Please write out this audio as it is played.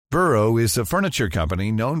Burrow is a furniture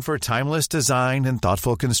company known for timeless design and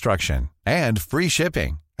thoughtful construction, and free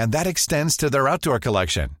shipping, and that extends to their outdoor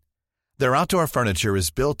collection. Their outdoor furniture is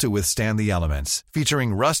built to withstand the elements,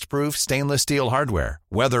 featuring rust-proof stainless steel hardware,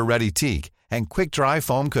 weather-ready teak, and quick-dry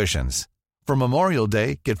foam cushions. For Memorial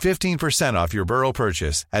Day, get 15% off your Burrow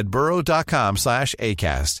purchase at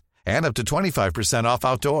burrow.com/ACAST and up to 25% off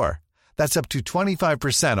outdoor. That's up to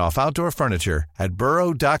 25% off outdoor furniture at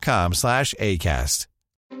burrow.com/ACAST.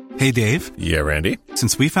 Hey, Dave. Yeah, Randy.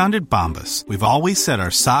 Since we founded Bombas, we've always said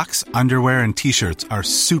our socks, underwear, and T-shirts are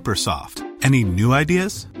super soft. Any new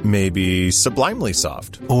ideas? Maybe sublimely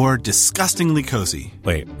soft. Or disgustingly cozy.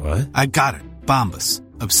 Wait, what? I got it. Bombas.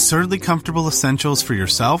 Absurdly comfortable essentials for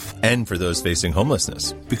yourself and for those facing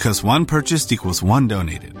homelessness. Because one purchased equals one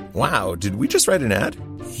donated. Wow, did we just write an ad?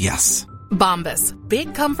 Yes. Bombas.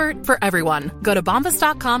 Big comfort for everyone. Go to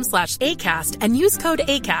bombas.com/ACAST and use code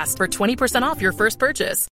ACAST for 20% off your first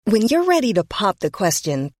purchase. When you're ready to pop the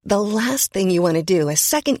question, the last thing you want to do is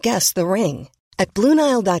second-guess the ring. At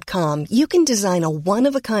BlueNile.com, you can design a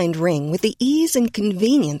one-of-a-kind ring with the ease and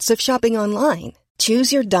convenience of shopping online.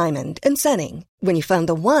 Choose your diamond and setting. When you find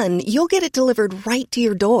the one, you'll get it delivered right to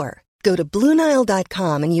your door. Go to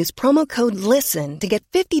BlueNile.com and use promo code LISTEN to get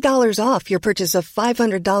 $50 off your purchase of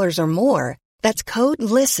 $500 or more. That's code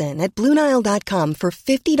LISTEN at BlueNile.com for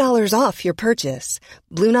 $50 off your purchase.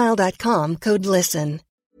 BlueNile.com, code LISTEN.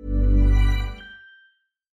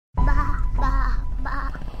 Bah, bah, bah,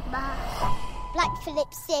 bah. Black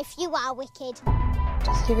Phillip Sif, you are wicked.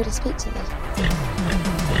 Does he really speak to me?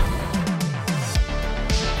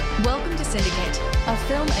 Welcome to Syndicate, a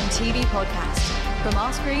film and TV podcast. From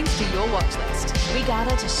our screens to your watch list, we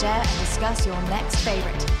gather to share and discuss your next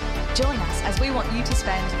favourite. Join us as we want you to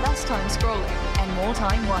spend less time scrolling and more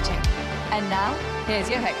time watching. And now, here's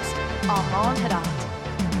your host, Armand Haddad.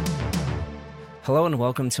 Hello and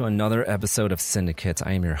welcome to another episode of Syndicate.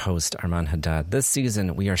 I am your host, Armand Haddad. This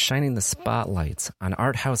season, we are shining the spotlight on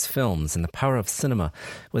art house films and the power of cinema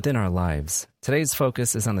within our lives. Today's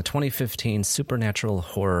focus is on the 2015 supernatural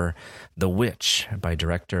horror, The Witch, by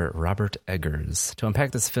director Robert Eggers. To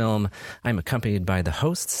unpack this film, I'm accompanied by the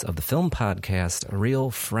hosts of the film podcast, Real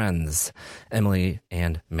Friends, Emily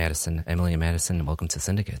and Madison. Emily and Madison, welcome to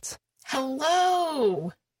Syndicate.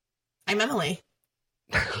 Hello. I'm Emily.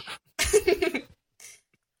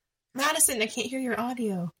 Madison, I can't hear your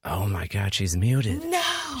audio. Oh my God, she's muted. No.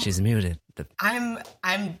 She's muted. I'm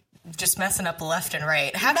just messing up left and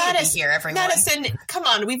right. Happy to be here, everyone. Madison, come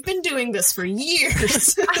on, we've been doing this for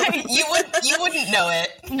years. You wouldn't know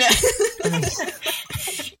it. No.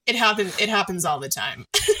 It happens all the time.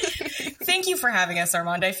 Thank you for having us,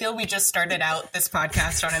 Armand. I feel we just started out this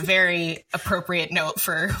podcast on a very appropriate note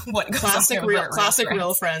for what goes on over classic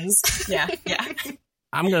real friends. Yeah.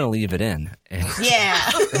 I'm going to leave it in.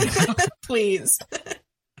 Yeah, please.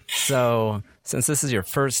 So, since this is your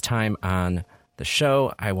first time on the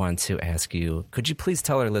show, I want to ask you, could you please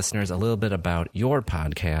tell our listeners a little bit about your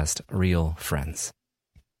podcast, Real Friends?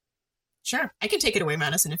 Sure. I can take it away,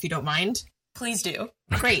 Madison, if you don't mind. Please do.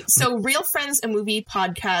 Great. So Real Friends, a movie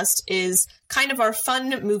podcast, is kind of our fun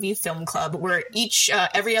movie film club where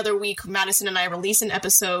every other week, Madison and I release an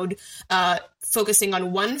episode focusing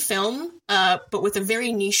on one film, but with a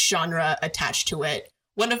very niche genre attached to it.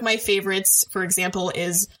 One of my favorites, for example,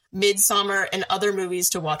 is Midsommar and Other Movies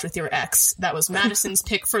to Watch with Your Ex. That was Madison's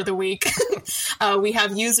pick for the week. We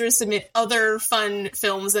have users submit other fun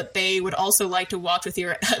films that they would also like to watch with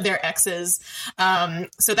their exes.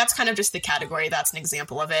 So that's kind of just the category. That's an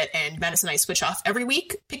example of it. And Madison and I switch off every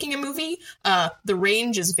week picking a movie. The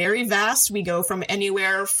range is very vast. We go from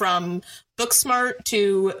anywhere from Booksmart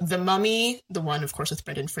to The Mummy, the one, of course, with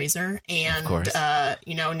Brendan Fraser. And,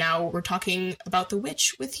 now we're talking about The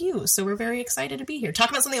Witch with you. So we're very excited to be here.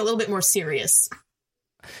 Talking about something a little bit more serious.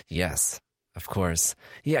 Yes, of course.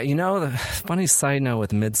 Yeah, the funny side note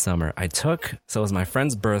with Midsommar, it was my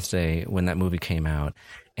friend's birthday when that movie came out.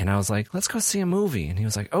 And I was like, let's go see a movie. And he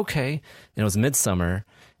was like, okay. And it was Midsommar.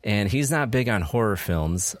 And he's not big on horror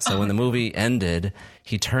films. So when the movie ended,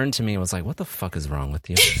 he turned to me and was like, what the fuck is wrong with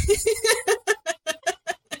you?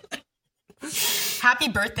 Happy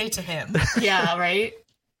birthday to him. Yeah, right?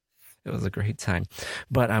 It was a great time.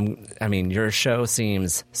 But, your show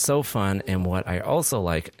seems so fun. And what I also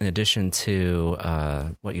like, in addition to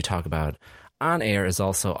what you talk about on air, is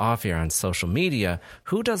also off air on social media.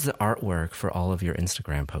 Who does the artwork for all of your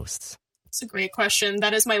Instagram posts? It's a great question.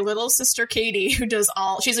 That is my little sister, Katie, who does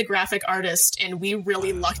she's a graphic artist, and we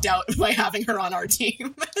really lucked out by having her on our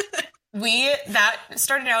team. That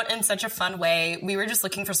started out in such a fun way. We were just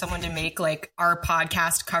looking for someone to make like our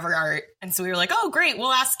podcast cover art. And so we were like, oh, great.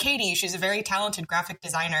 We'll ask Katie. She's a very talented graphic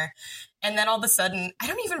designer. And then all of a sudden, I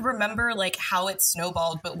don't even remember like how it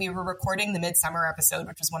snowballed, but we were recording the Midsummer episode,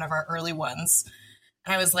 which was one of our early ones.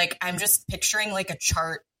 And I was like, I'm just picturing like a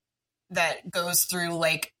chart that goes through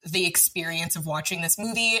like the experience of watching this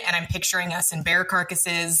movie. And I'm picturing us in bear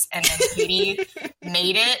carcasses. And then Katie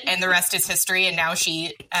made it and the rest is history. And now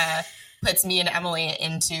she puts me and Emily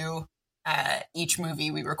into each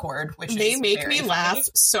movie we record, which they make me funny. laugh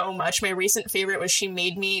so much. My recent favorite was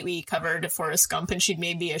we covered Forrest Gump and she'd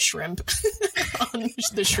made me a shrimp on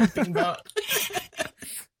the shrimping boat.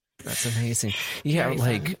 That's amazing. Yeah, Very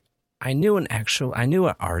like fun. I knew an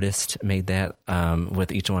artist made that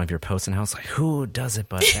with each one of your posts, and I was like, who does it?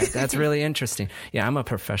 But that's really interesting. Yeah, I'm a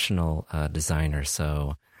professional designer,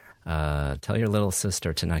 so tell your little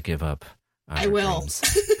sister to not give up. I will.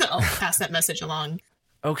 I'll pass that message along.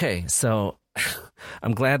 Okay, so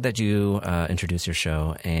I'm glad that you introduced your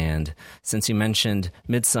show, and since you mentioned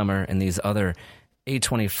Midsummer and these other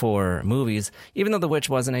A24 movies, even though The Witch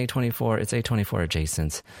wasn't A24, it's A24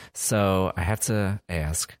 adjacent. So I have to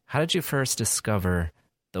ask, how did you first discover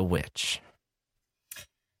The Witch?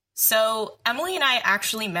 So Emily and I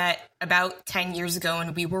actually met about 10 years ago,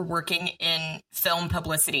 and we were working in film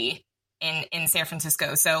publicity in San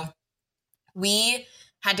Francisco. So we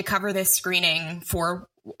had to cover this screening for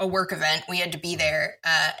a work event. We had to be there.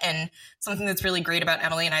 And something that's really great about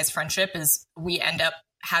Emily and I's friendship is we end up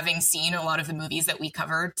having seen a lot of the movies that we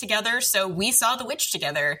covered together. So we saw The Witch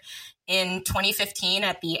together in 2015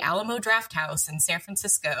 at the Alamo Drafthouse in San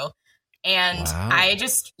Francisco. And Wow. I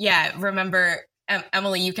just, remember,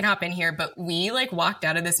 Emily, you can hop in here, but we like walked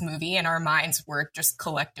out of this movie and our minds were just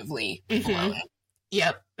collectively blown.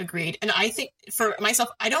 Yep, agreed. And I think for myself,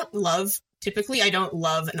 I don't love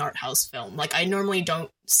an art house film. Like I normally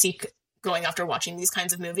don't seek going after watching these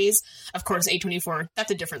kinds of movies. Of course, A24,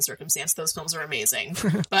 that's a different circumstance. Those films are amazing.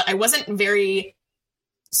 But I wasn't very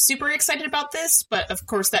super excited about this, but of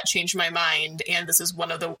course that changed my mind. And this is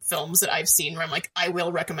one of the films that I've seen where I'm like, I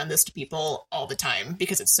will recommend this to people all the time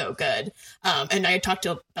because it's so good. And I had talked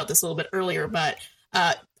about this a little bit earlier, but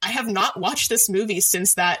I have not watched this movie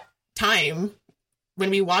since that time when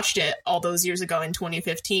we watched it all those years ago in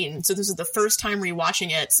 2015. So this is the first time rewatching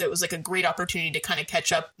it. So it was like a great opportunity to kind of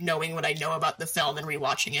catch up knowing what I know about the film and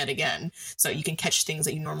rewatching it again. So you can catch things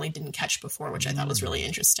that you normally didn't catch before, which I thought was really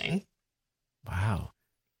interesting. Wow.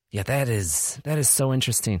 Yeah, that is so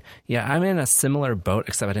interesting. Yeah, I'm in a similar boat,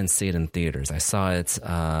 except I didn't see it in theaters. I saw it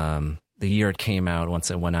the year it came out,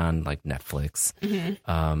 once it went on like Netflix.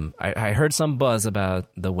 I heard some buzz about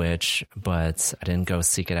The Witch, but I didn't go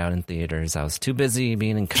seek it out in theaters. I was too busy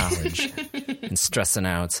being in college and stressing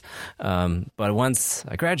out. But once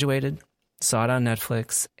I graduated, saw it on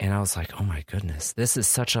Netflix, and I was like, oh my goodness, this is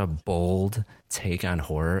such a bold take on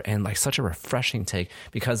horror and like such a refreshing take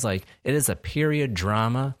because like it is a period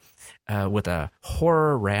drama with a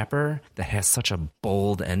horror wrapper that has such a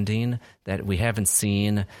bold ending that we haven't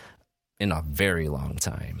seen in a very long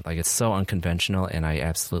time. Like it's so unconventional and I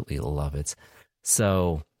absolutely love it.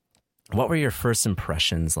 So what were your first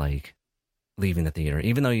impressions like leaving the theater?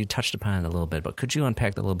 Even though you touched upon it a little bit, but could you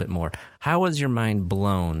unpack that a little bit more? How was your mind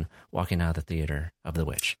blown walking out of the theater of The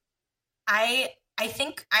Witch? I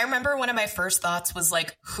think I remember one of my first thoughts was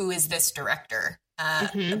like, who is this director?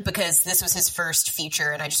 Because this was his first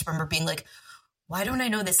feature. And I just remember being like, why don't I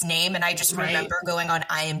know this name? And I just remember going on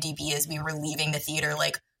IMDb as we were leaving the theater,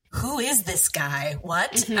 like, who is this guy?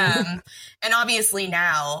 What? And obviously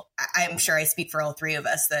now, I'm sure I speak for all three of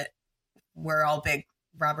us that we're all big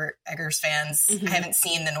Robert Eggers fans. I haven't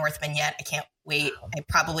seen The Northman yet. I can't wait. I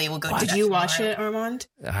probably will go do that. Did you watch it, Armand?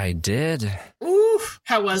 I did. Ooh,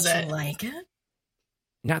 how was it? Did you like it?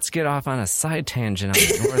 Not to get off on a side tangent on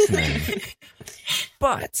The Northman,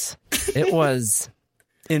 but it was,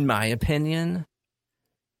 in my opinion,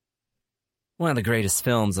 one of the greatest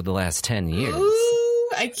films of the last 10 years. Ooh,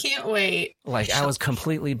 I can't wait. Like, I was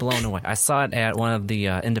completely blown away. I saw it at one of the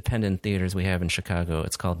independent theaters we have in Chicago.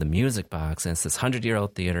 It's called the Music Box, and it's this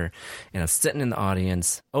 100-year-old theater. And I'm sitting in the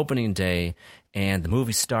audience, opening day, and the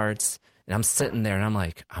movie starts. And I'm sitting there, and I'm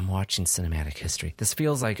like, I'm watching cinematic history. This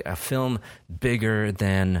feels like a film bigger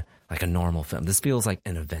than like a normal film. This feels like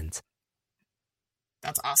an event.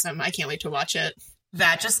 That's awesome. I can't wait to watch it.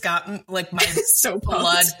 That just got like my so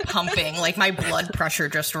blood pumping. Like my blood pressure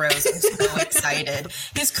just rose. I'm so excited.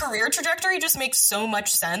 His career trajectory just makes so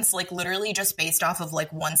much sense. Like literally just based off of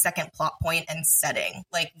like 1 second plot point and setting.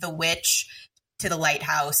 Like The Witch to The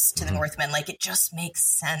Lighthouse to The Northman. Like it just makes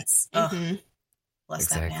sense. Bless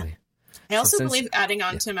that man. I also believe, adding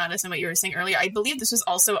on to Madison, what you were saying earlier, I believe this was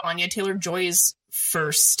also Anya Taylor-Joy's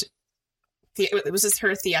first, it was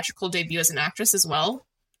her theatrical debut as an actress as well.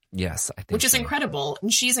 Yes, I think which is incredible.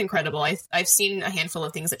 And she's incredible. I've seen a handful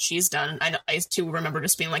of things that she's done. I too remember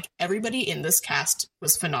just being like, everybody in this cast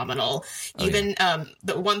was phenomenal.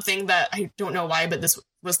 The one thing that I don't know why, but this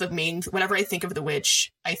was the main, whenever I think of The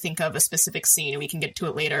Witch, I think of a specific scene, and we can get to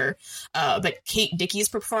it later. But Kate Dickey's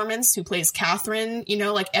performance, who plays Catherine,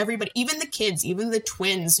 like everybody, even the kids, even the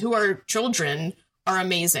twins who are children, are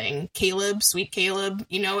amazing. Caleb, sweet Caleb,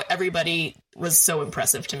 everybody was so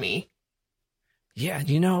impressive to me. Yeah,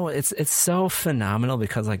 it's so phenomenal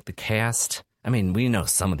because like the cast, I mean, we know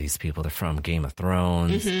some of these people. They're from Game of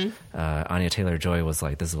Thrones. Anya Taylor-Joy was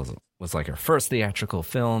like, this was like her first theatrical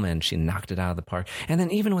film, and she knocked it out of the park. And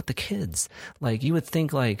then even with the kids, like you would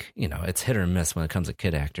think like, it's hit or miss when it comes to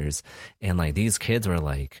kid actors. And like these kids were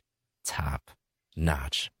like top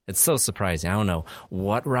notch. It's so surprising. I don't know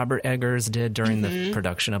what Robert Eggers did during the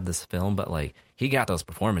production of this film, but like he got those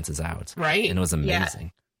performances out. Right. And it was amazing. Yeah.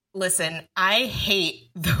 Listen, I hate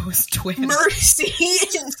those twins. Mercy.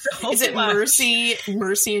 Is it Mercy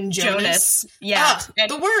and Jonas? Yeah.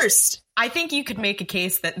 The worst. I think you could make a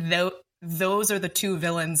case that those are the two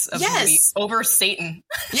villains of the movie over Satan.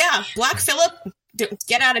 Yeah. Black Phillip,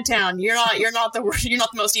 get out of town. You're not the worst. You're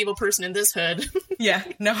not the most evil person in this hood. Yeah.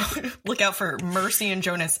 No. Look out for Mercy and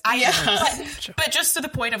Jonas. But just to the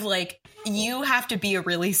point of like, you have to be a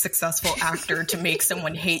really successful actor to make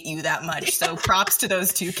someone hate you that much. So props to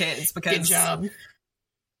those two kids because good job.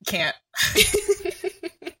 Can't.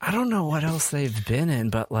 I don't know what else they've been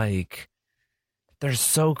in, but like they're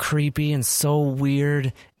so creepy and so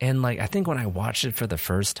weird. And like I think when I watched it for the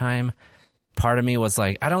first time, part of me was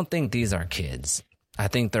like, I don't think these are kids. I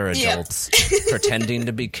think they're adults pretending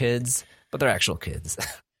to be kids, but they're actual kids.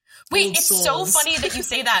 Wait, it's so funny that you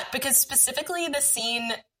say that because specifically the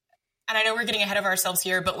scene, and I know we're getting ahead of ourselves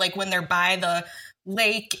here, but like when they're by the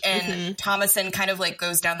lake and Thomasin kind of like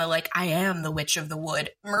goes down the like, I am the Witch of the Wood.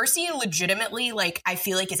 Mercy legitimately, like, I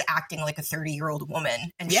feel like is acting like a 30-year-old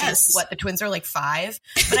woman. And she's, the twins are like 5.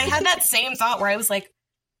 But I had that same thought where I was like,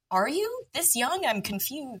 are you this young? I'm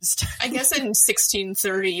confused. I guess in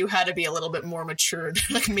 1630, you had to be a little bit more mature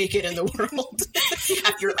to like make it in the world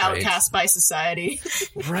after you're outcast by society.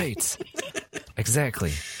 Right.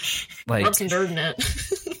 Exactly. Like, rub some dirt in it.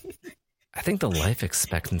 I think the life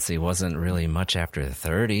expectancy wasn't really much after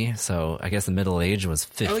 30, so I guess the middle age was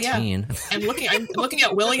 15. Oh, yeah. I'm looking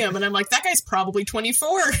at William, and I'm like, that guy's probably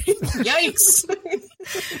 24. Yikes.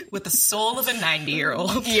 With the soul of a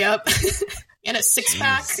 90-year-old. Yep. And a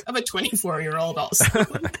six-pack of a 24-year-old also.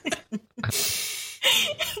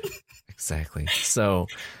 Exactly. So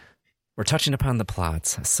we're touching upon the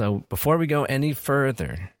plots. So before we go any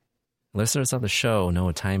further, listeners of the show know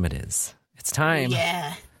what time it is. It's time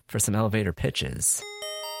for some elevator pitches.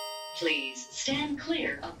 Please stand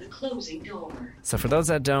clear of the closing door. So for those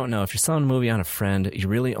that don't know, if you're selling a movie on a friend, you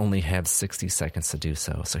really only have 60 seconds to do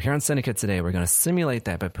so. So here on Syndicate today, we're going to simulate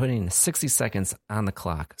that by putting 60 seconds on the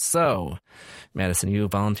clock. So, Madison, you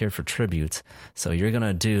volunteered for tribute. So you're going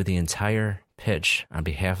to do the entire pitch on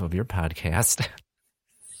behalf of your podcast.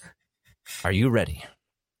 Are you ready?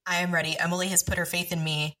 I am ready. Emily has put her faith in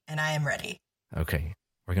me, and I am ready. Okay.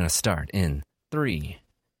 We're going to start in 3,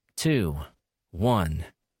 2, 1...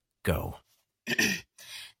 go.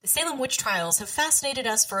 The Salem witch trials have fascinated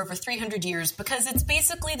us for over 300 years because it's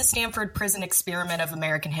basically the Stanford prison experiment of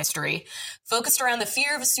American history, focused around the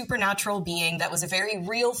fear of a supernatural being that was a very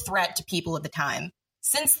real threat to people at the time.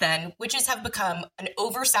 Since then, witches have become an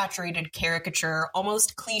oversaturated caricature,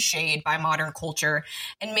 almost cliched by modern culture,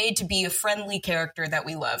 and made to be a friendly character that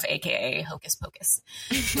we love, aka Hocus Pocus.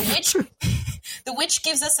 The witch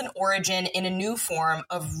gives us an origin in a new form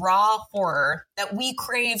of raw horror that we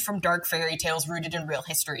crave from dark fairy tales rooted in real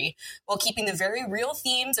history, while keeping the very real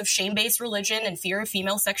themes of shame-based religion and fear of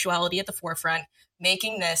female sexuality at the forefront,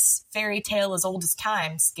 making this fairy tale as old as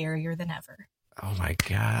time scarier than ever. Oh my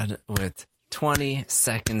God, with 20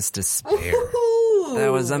 seconds to spare. Woo-hoo!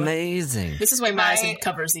 That was amazing. This is why Madison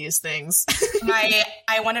covers these things.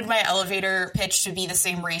 I wanted my elevator pitch to be the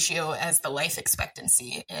same ratio as the life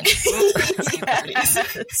expectancy. And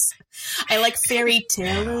yes. I like fairy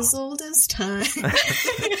tale as old as time.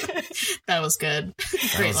 That was good.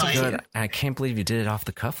 Great line. Good. I can't believe you did it off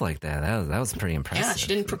the cuff like that. That was pretty impressive. Yeah, she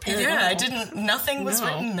didn't prepare. Yeah, I didn't. Nothing was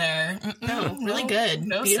written there. No, really good.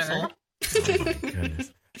 No, beautiful. Sir. Oh my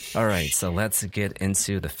goodness. All right, so let's get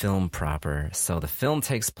into the film proper. So the film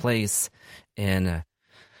takes place in,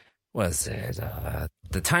 the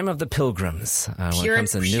time of the Pilgrims. When it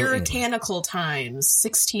comes to puritanical times,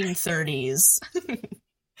 1630s.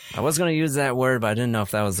 I was going to use that word, but I didn't know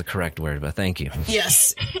if that was the correct word, but thank you.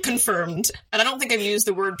 Yes, confirmed. And I don't think I've used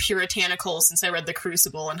the word puritanical since I read The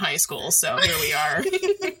Crucible in high school, so here we are.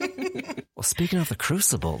 Well, speaking of The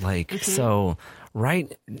Crucible, so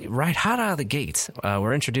right hot out of the gate,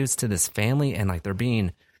 we're introduced to this family, and they're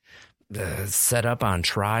being set up on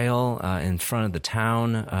trial in front of the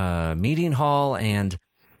town meeting hall, and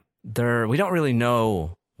we don't really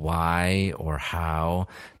know why or how.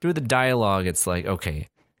 Through the dialogue, it's okay,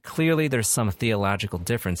 clearly there's some theological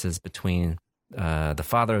differences between the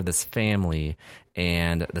father of this family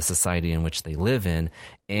and the society in which they live in.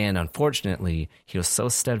 And unfortunately, he was so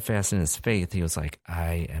steadfast in his faith, he was like,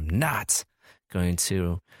 I am not going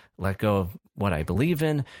to let go of what I believe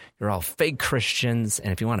in. You're all fake Christians,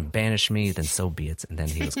 and if you want to banish me, then so be it. And then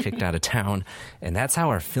he was kicked out of town. And that's how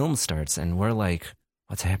our film starts. And we're like,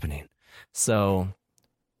 what's happening? So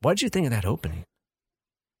what did you think of that opening?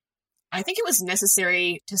 I think it was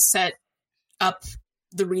necessary to set up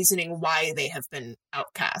the reasoning why they have been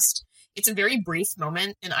outcast. It's a very brief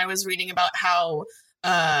moment, and I was reading about how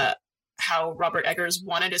Robert Eggers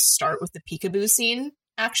wanted to start with the peekaboo scene,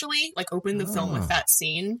 actually, open the film with that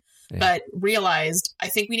scene, but realized, I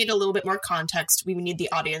think we need a little bit more context. We need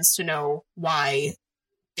the audience to know why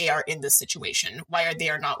they are in this situation. Why they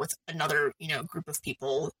are not with another, group of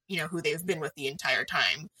people, who they've been with the entire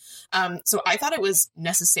time. So I thought it was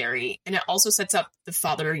necessary. And it also sets up the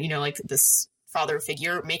father, this father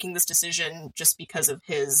figure making this decision just because of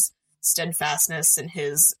his steadfastness and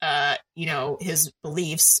his, his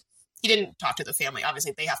beliefs. He didn't talk to the family.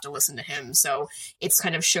 Obviously, they have to listen to him. So it's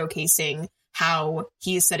kind of showcasing how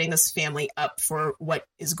he is setting this family up for what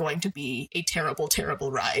is going to be a terrible,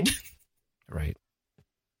 terrible ride. Right.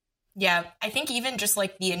 Yeah, I think even just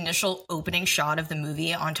the initial opening shot of the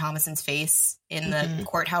movie on Thomason's face in the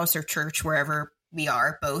courthouse or church, wherever we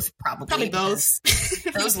are, probably both.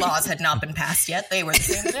 Those laws had not been passed yet. They were the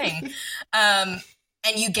same thing. And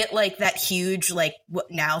you get that huge, what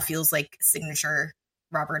now feels like signature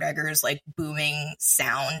Robert Eggers, booming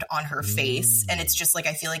sound on her face. And it's just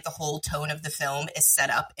I feel like the whole tone of the film is set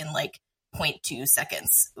up in 0.2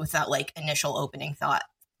 seconds with that initial opening thought.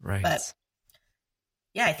 Right. But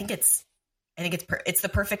yeah, I think it's the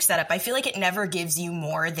perfect setup. I feel like it never gives you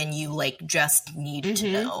more than you just need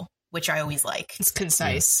to know, which I always like. It's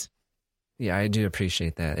concise. Yeah, I do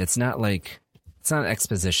appreciate that. It's not it's not an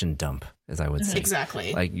exposition dump, as I would say.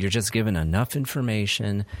 Exactly. You're just given enough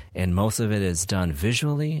information, and most of it is done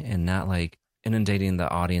visually and not inundating the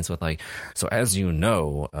audience with so as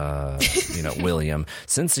William,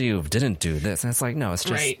 since you didn't do this, and it's no, it's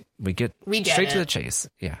just we get straight to the chase.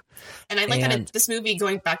 Yeah. And I like that this movie,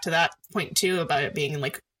 going back to that point too about it being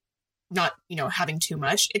not having too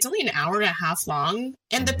much, it's only an hour and a half long,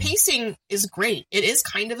 and the pacing is great. It is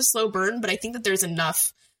kind of a slow burn, but I think that there's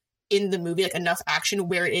enough in the movie, enough action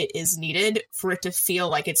where it is needed for it to feel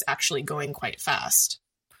like it's actually going quite fast.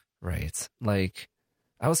 Right.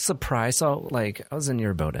 I was surprised. So, I was in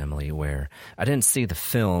your boat, Emily, where I didn't see the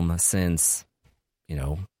film since,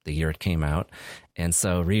 the year it came out. And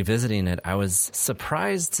so revisiting it, I was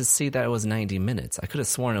surprised to see that it was 90 minutes. I could have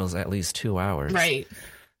sworn it was at least 2 hours. Right.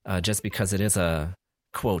 Just because it is a,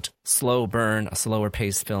 quote, slow burn, a slower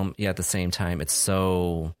paced film. Yet at the same time,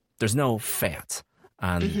 there's no fat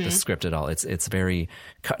on the script at all. It's very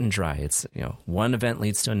cut and dry. It's, one event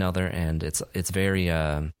leads to another, and it's very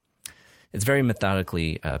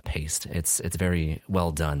methodically paced. It's very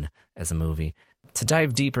well done as a movie. To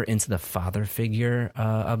dive deeper into the father figure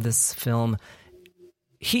of this film,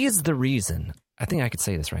 he is the reason, I think I could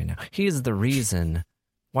say this right now, he is the reason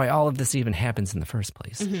why all of this even happens in the first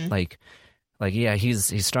place. Yeah,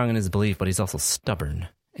 he's strong in his belief, but he's also stubborn,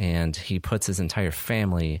 and he puts his entire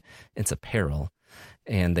family into peril,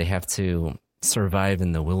 and they have to survive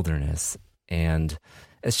in the wilderness. And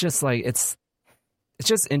it's just it's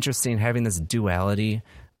just interesting having this duality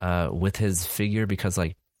with his figure, because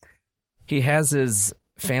he has his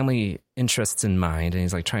family interests in mind, and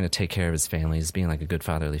he's trying to take care of his family. He's being a good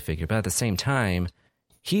fatherly figure, but at the same time,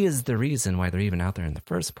 he is the reason why they're even out there in the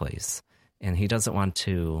first place, and he doesn't want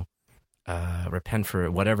to repent for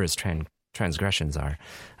whatever his transgressions are.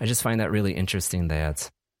 I just find that really interesting that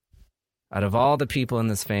out of all the people in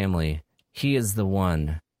this family, he is the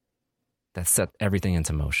one that set everything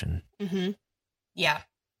into motion. Mm-hmm. Yeah.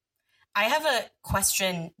 I have a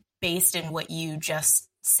question based in what you just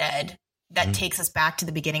said that takes us back to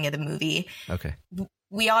the beginning of the movie. Okay.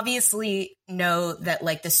 We obviously know that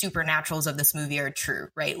the supernaturals of this movie are true,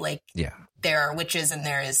 right? Yeah. There are witches and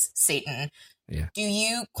there is Satan. Yeah.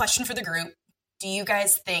 Question for the group, do you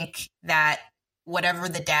guys think that whatever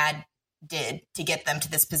the dad did to get them to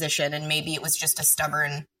this position, and maybe it was just a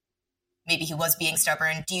stubborn maybe he was being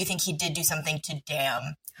stubborn. Do you think he did do something to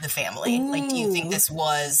damn the family? Ooh. Like, do you think this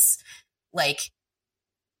was like,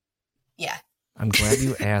 yeah. I'm glad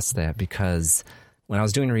you asked that, because when I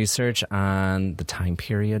was doing research on the time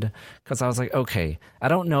period, because I was like, okay, I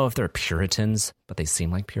don't know if they're Puritans, but they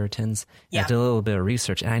seem like Puritans. Yeah. I did a little bit of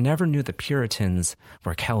research, and I never knew the Puritans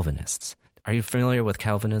were Calvinists. Are you familiar with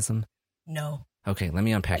Calvinism? No. Okay, let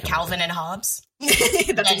me unpack it. Calvin and Hobbes?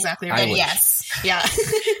 That's exactly right. Yes. Yeah.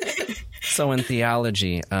 So in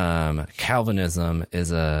theology, Calvinism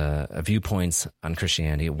is a viewpoint on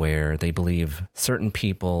Christianity where they believe certain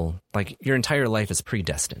people, like your entire life is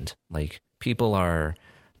predestined. Like people are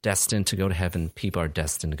destined to go to heaven, people are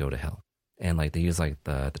destined to go to hell. And like they use like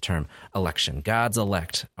the term election. God's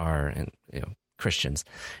elect are Christians,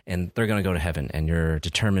 and they're going to go to heaven, and you're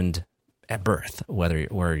determined at birth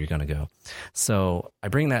where you're going to go. So I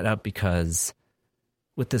bring that up because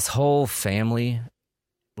with this whole family,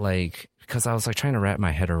 like, because I was like trying to wrap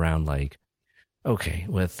my head around like, okay,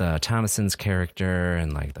 with Thomason's character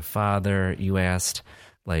and like the father, you asked,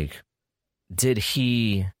 like, did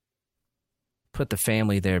he put the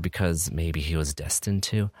family there because maybe he was destined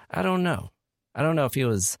to? I don't know. I don't know if he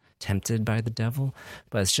was tempted by the devil,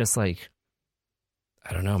 but it's just like,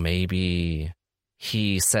 I don't know, maybe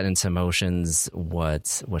he set into motions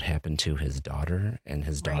what would happen to his daughter, and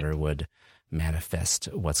his daughter would manifest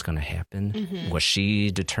what's going to happen. Mm-hmm. Was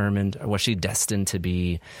she determined? Was she destined to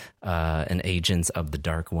be an agent of the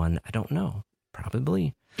Dark One? I don't know.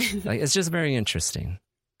 Probably. Like, it's just very interesting.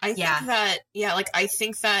 I think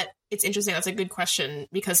that it's interesting. That's a good question,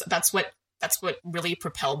 because that's what really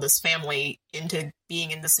propelled this family into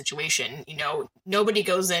being in this situation. You know, nobody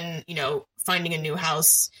goes in, finding a new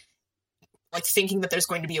house, like thinking that there's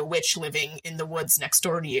going to be a witch living in the woods next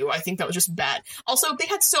door to you. I think that was just bad. Also, they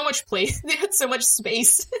had so much place. They had so much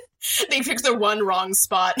space. They picked the one wrong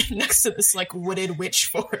spot next to this like wooded witch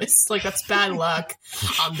forest. Like, that's bad luck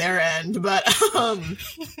on their end. But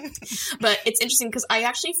it's interesting because I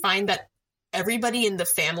actually find that everybody in the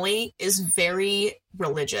family is very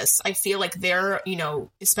religious. I feel like they're,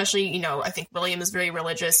 especially, I think William is very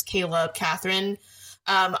religious. Caleb, Catherine.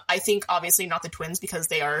 I think obviously not the twins because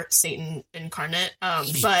they are Satan incarnate.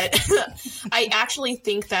 But I actually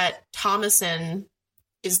think that Thomasin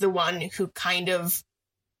is the one who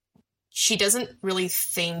she doesn't really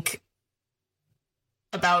think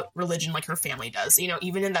about religion like her family does.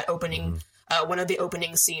 Even in that opening, one of the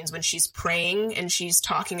opening scenes when she's praying and she's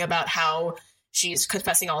talking about how she's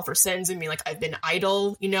confessing all of her sins and being like, I've been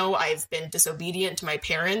idle, I've been disobedient to my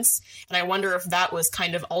parents. And I wonder if that was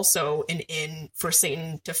kind of also an in for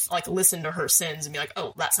Satan to like listen to her sins and be like,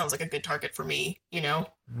 oh, that sounds like a good target for me,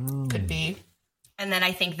 Could be. And then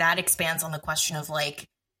I think that expands on the question of like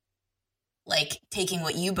taking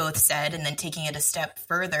what you both said and then taking it a step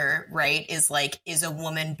further, right? Is a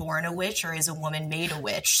woman born a witch or is a woman made a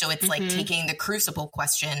witch? So it's like taking the crucible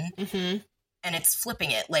question and it's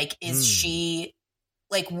flipping it. Like, is she,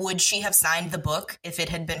 like, would she have signed the book if it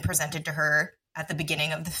had been presented to her at the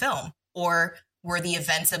beginning of the film? Or were the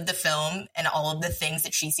events of the film and all of the things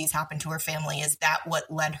that she sees happen to her family, is that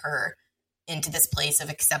what led her into this place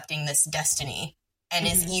of accepting this destiny and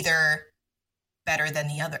is either better than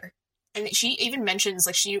the other? And she even mentions,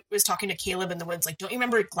 like, she was talking to Caleb in the woods, like, don't you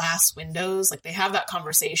remember glass windows? Like, they have that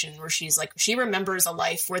conversation where she's like, she remembers a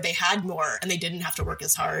life where they had more and they didn't have to work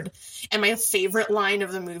as hard. And my favorite line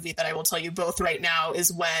of the movie that I will tell you both right now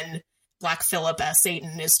is when Black Phillip as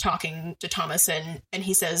Satan is talking to Thomasin and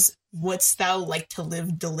he says, wouldst thou like to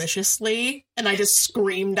live deliciously? And I just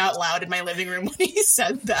screamed out loud in my living room when he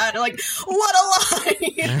said that. Like, what a line!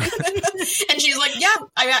 And she's like, yeah,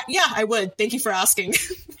 I would. Thank you for asking.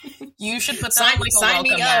 You should put that sign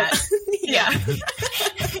me up. Yeah.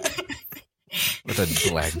 With a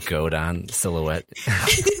black goat on silhouette.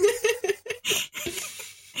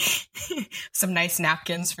 Some nice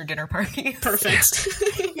napkins for dinner party. Perfect.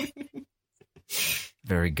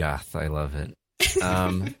 Very goth. I love it.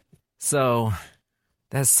 So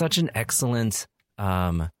that's such an excellent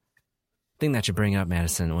thing that you bring up,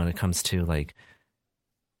 Madison, when it comes to, like,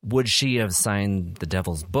 would she have signed the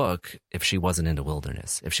devil's book if she wasn't in the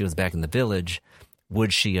wilderness? If she was back in the village,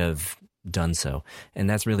 would she have done so? And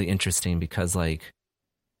that's really interesting because, like,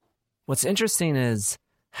 what's interesting is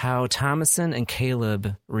how Thomasin and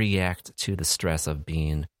Caleb react to the stress of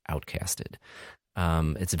being outcasted.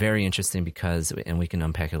 It's very interesting because, and we can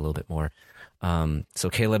unpack it a little bit more. So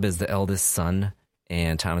Caleb is the eldest son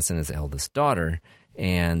and Thomasin is the eldest daughter.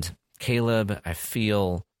 And Caleb, I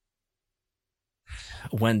feel,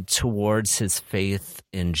 went towards his faith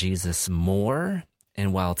in Jesus more.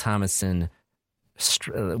 And while Thomasin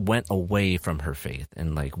went away from her faith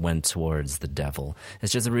and like went towards the devil.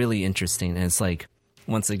 It's just really interesting. And it's like,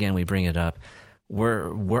 once again, we bring it up.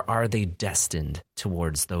 Where are they destined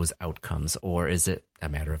towards those outcomes, or is it a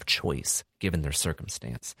matter of choice given their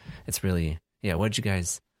circumstance? It's really, yeah. What'd you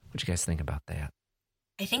guys think about that?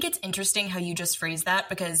 I think it's interesting how you just phrased that,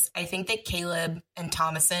 because I think that Caleb and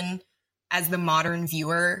Thomasin, as the modern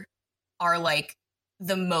viewer, are like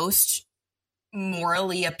the most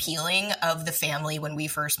morally appealing of the family when we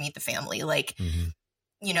first meet the family. Like,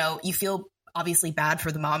 you know, you feel obviously bad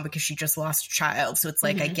for the mom because she just lost a child. So it's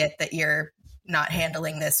like, I get that you're not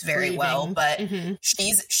handling this very well, but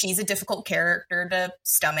she's a difficult character to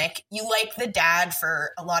stomach. You like the dad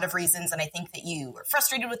for a lot of reasons, and I think that you were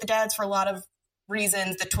frustrated with the dads for a lot of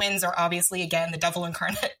reasons. The twins are obviously, again, the devil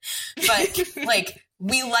incarnate, but like,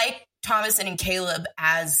 we like Thomasin and Caleb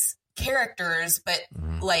as characters, but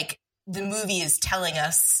like, the movie is telling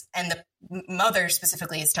us, and the mother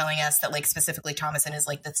specifically is telling us that, like, specifically Thomasin is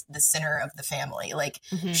like the center of the family. Like,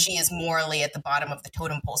 she is morally at the bottom of the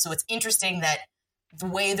totem pole. So it's interesting that the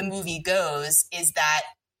way the movie goes is that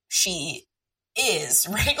she is,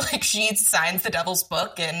 right? Like, she signs the devil's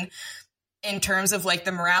book, and in terms of like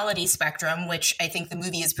the morality spectrum, which I think the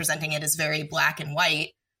movie is presenting it as very black and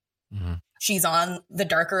white, she's on the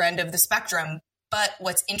darker end of the spectrum. But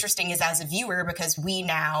what's interesting is, as a viewer, because we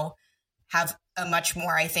now have a much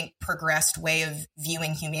more, I think, progressed way of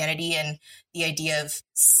viewing humanity and the idea of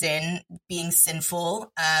sin, being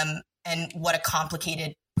sinful, and what a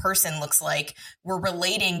complicated person looks like, we're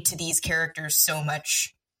relating to these characters so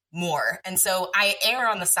much more. And so I err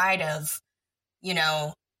on the side of, you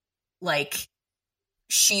know, like,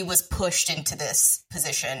 she was pushed into this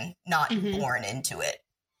position, not born into it,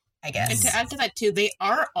 I guess. And to add to that too, they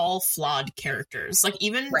are all flawed characters. Like,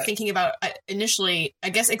 even thinking about initially, I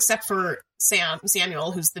guess, except for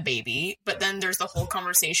Samuel, who's the baby, but then there's the whole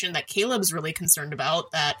conversation that Caleb's really concerned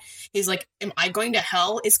about, that he's like, am I going to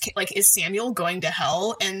hell? Is Samuel going to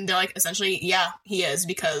hell? And they're like, essentially, yeah, he is,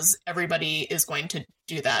 because everybody is going to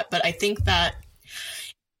do that. But I think that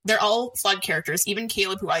they're all flawed characters. Even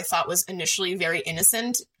Caleb, who I thought was initially very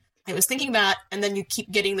innocent, I was thinking that, and then you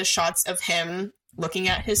keep getting the shots of him looking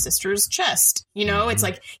at his sister's chest. You know, it's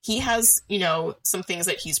like, he has, you know, some things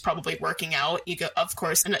that he's probably working out. You go, of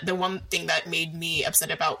course. And the one thing that made me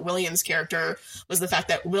upset about William's character was the fact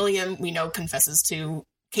that William, we know, confesses to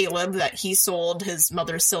Caleb that he sold his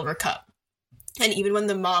mother's silver cup. And even when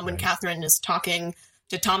the mom, when Catherine is talking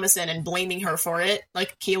to Thomasin and blaming her for it,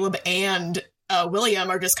 like, Caleb and William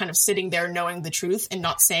are just kind of sitting there knowing the truth and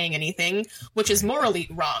not saying anything, which is morally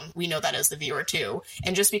wrong. We know that as the viewer too.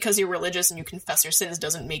 And just because you're religious and you confess your sins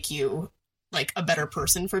doesn't make you like a better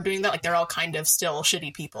person for doing that. Like, they're all kind of still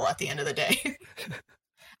shitty people at the end of the day.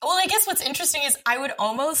 Well, I guess what's interesting is I would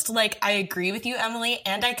almost, like, I agree with you, Emily,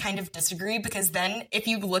 and I kind of disagree, because then if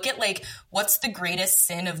you look at, like, what's the greatest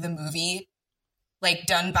sin of the movie, like,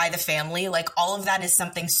 done by the family, like, all of that is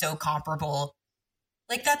something so comparable.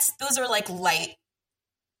 Like, those are like light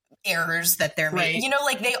errors that they're making. You know,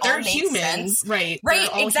 like, they're all make humans, sense. Right,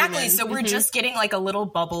 exactly. Humans. So we're just getting like a little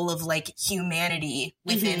bubble of like humanity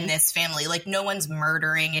within this family. Like, no one's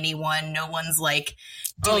murdering anyone. No one's like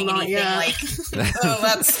doing anything like, oh,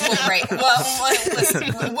 that's right. Well,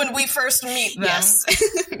 listen, when we first meet them,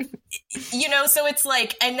 you know, so it's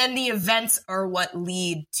like, and then the events are what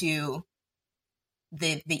lead to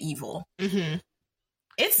the evil.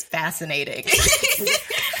 It's fascinating.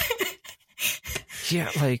 Yeah,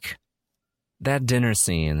 like that dinner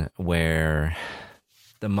scene where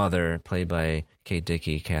the mother, played by Kate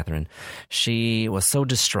Dickie, Catherine, she was so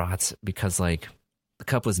distraught because, like, the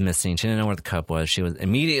cup was missing. She didn't know where the cup was. She was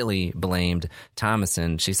immediately blamed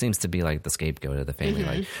Thomasin. She seems to be like the scapegoat of the family.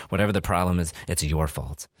 Like, whatever the problem is, it's your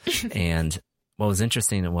fault. And what was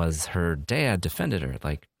interesting was her dad defended her.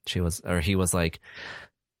 Like, he was like,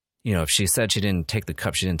 you know, if she said she didn't take the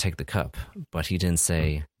cup, she didn't take the cup. But he didn't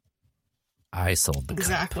say, I sold the cup.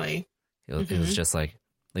 Exactly. It was just like,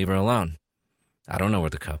 leave her alone. I don't know where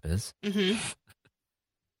the cup is.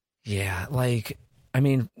 Yeah, like, I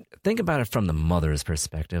mean, think about it from the mother's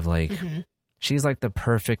perspective. Like, she's like the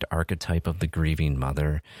perfect archetype of the grieving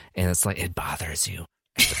mother. And it's like, it bothers you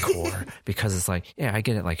at the core because it's like, yeah, I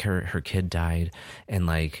get it. Like, her kid died, and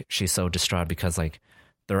like, she's so distraught because, like,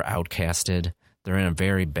 they're outcasted. They're in a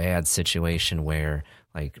very bad situation where,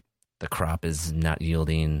 like, the crop is not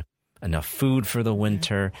yielding enough food for the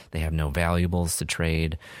winter. They have no valuables to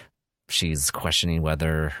trade. She's questioning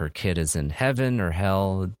whether her kid is in heaven or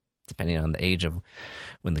hell, depending on the age of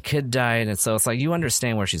when the kid died. And so it's like, you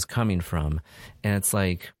understand where she's coming from. And it's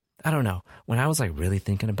like, I don't know. When I was like really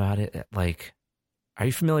thinking about it, like, Are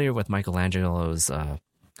you familiar with Michelangelo's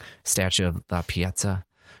statue of La Pietà,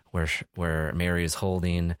 where Mary is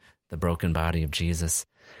holding the broken body of Jesus?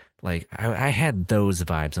 Like, I had those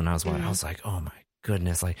vibes when I was watching. I was like, oh my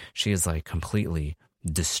goodness, like she is like completely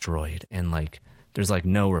destroyed, and like there's like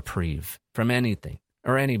no reprieve from anything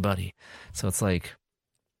or anybody. So it's like,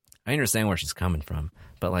 I understand where she's coming from,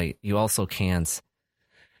 but like you also can't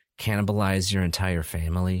cannibalize your entire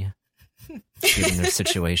family given their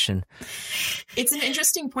situation. It's an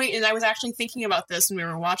interesting point, and I was actually thinking about this when we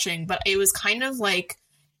were watching, but it was kind of like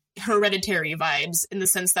Hereditary vibes, in the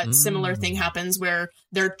sense that similar thing happens where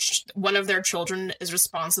one of their children is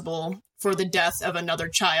responsible for the death of another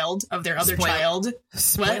child, of their other child.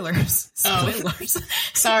 Spoilers. Spoilers. Oh,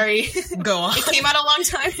 sorry. Go on. It came out a long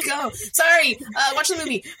time ago. Sorry. Watch the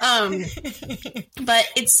movie. But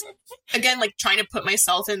it's, again, like trying to put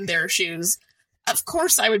myself in their shoes. Of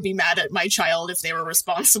course I would be mad at my child if they were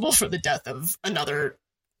responsible for the death of another,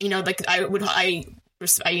 like I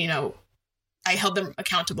held them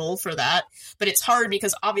accountable for that. But it's hard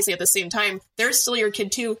because obviously at the same time, they're still your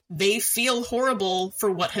kid too. They feel horrible for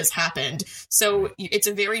what has happened. So it's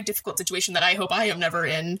a very difficult situation that I hope I am never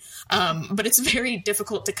in. But it's very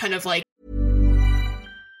difficult to kind of like.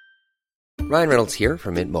 Ryan Reynolds here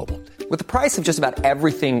from Mint Mobile. With the price of just about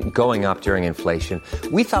everything going up during inflation,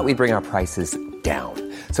 we thought we'd bring our prices down.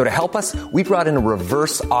 So to help us, we brought in a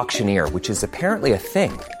reverse auctioneer, which is apparently a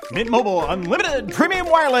thing. Mint Mobile Unlimited Premium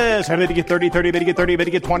Wireless. How to get 30, 30, bit to get 30, bit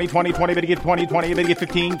to get 20, 20, 20, bit to get 20, 20, bit to get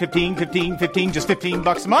 15, 15, 15, 15, just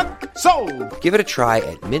 $15 a month? Sold! Give it a try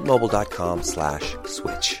at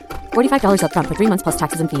mintmobile.com/switch. $45 up front for 3 months plus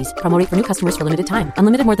taxes and fees. Promo rate for new customers for limited time.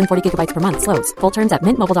 Unlimited more than 40 gigabytes per month. Slows full terms at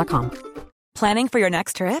mintmobile.com. Planning for your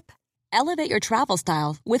next trip? Elevate your travel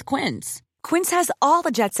style with Quince. Quince has all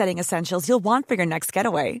the jet-setting essentials you'll want for your next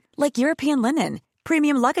getaway, like European linen,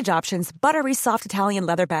 premium luggage options, buttery soft Italian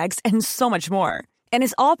leather bags, and so much more. And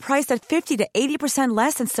is all priced at 50 to 80%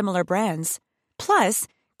 less than similar brands. Plus,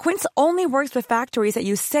 Quince only works with factories that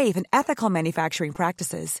use safe and ethical manufacturing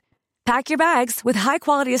practices. Pack your bags with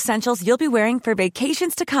high-quality essentials you'll be wearing for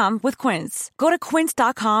vacations to come with Quince. Go to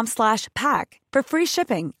quince.com/pack for free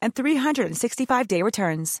shipping and 365-day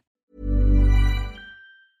returns.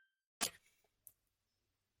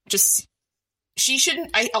 Just, she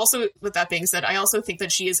shouldn't. With that being said, I also think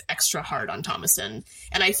that she is extra hard on Thomasin,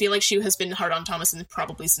 and I feel like she has been hard on Thomasin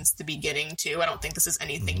probably since the beginning too. I don't think this is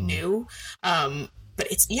anything new. But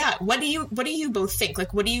it's, what do you both think?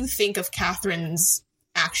 Like, what do you think of Catherine's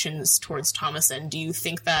actions towards Thomasin? Do you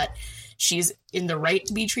think that she's in the right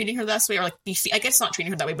to be treating her this way, or like I guess not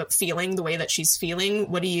treating her that way, but feeling the way that she's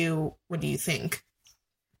feeling? What do you think?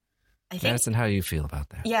 I think, Madison, how do you feel about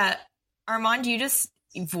that? Yeah, Armand, you just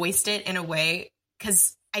voiced it in a way,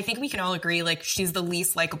 because I think we can all agree, like, she's the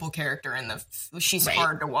least likable character in she's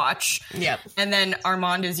hard to watch. Yeah. And then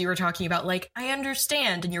Armand, as you were talking about, like, I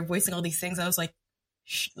understand, and you're voicing all these things, I was like,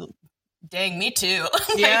 dang, me too.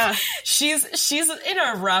 Yeah. She's in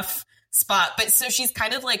a rough spot, but so she's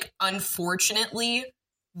kind of like, unfortunately,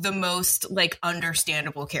 the most like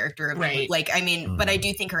understandable character. Right. Like, I mean, but I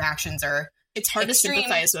do think her actions are, it's hard extreme. to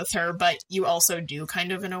sympathize with her, but you also do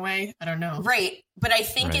kind of, in a way. I don't know. Right. But I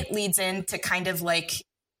think it leads into kind of like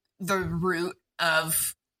the root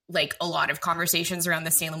of like a lot of conversations around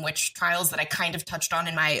the Salem witch trials that I kind of touched on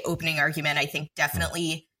in my opening argument. I think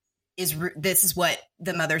definitely this is what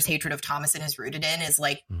the mother's hatred of Thomasin is rooted in, is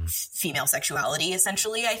like female sexuality,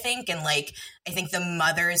 essentially, I think. And like, I think the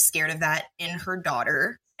mother is scared of that in her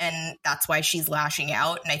daughter, and that's why she's lashing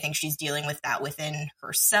out. And I think she's dealing with that within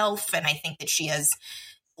herself. And I think that she has,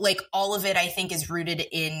 like, all of it, I think, is rooted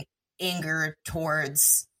in anger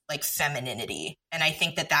towards like femininity. And I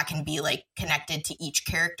think that can be like connected to each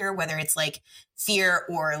character, whether it's like fear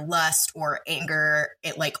or lust or anger,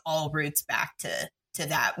 it like all roots back to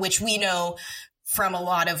that, which we know from a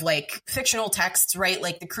lot of like fictional texts, right?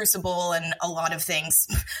 Like The Crucible and a lot of things,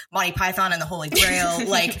 Monty Python and the Holy Grail,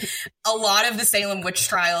 like a lot of the Salem witch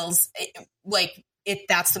trials,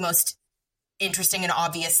 that's the most interesting and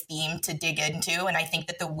obvious theme to dig into. And I think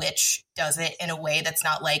that the witch does it in a way that's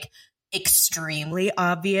not like extremely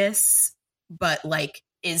obvious, but like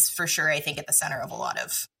is for sure, I think, at the center of a lot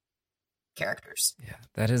of characters. Yeah,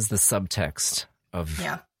 that is the subtext of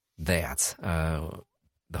that,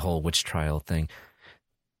 the whole witch trial thing.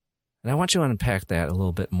 And I want you to unpack that a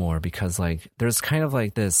little bit more, because like there's kind of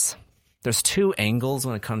like this, there's two angles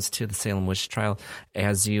when it comes to the Salem witch trial,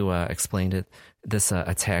 as you explained it, this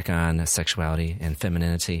attack on sexuality and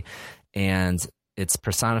femininity. And it's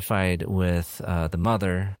personified with the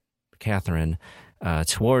mother, Catherine,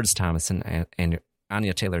 towards Thomasin and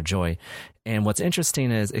Anya Taylor-Joy. And what's interesting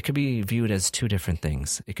is it could be viewed as two different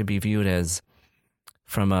things. It could be viewed as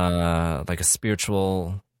from a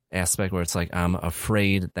spiritual aspect where it's like, I'm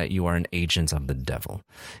afraid that you are an agent of the devil.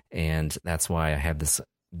 And that's why I have this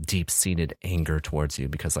deep-seated anger towards you,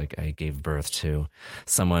 because like I gave birth to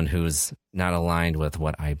someone who's not aligned with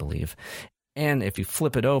what I believe. And if you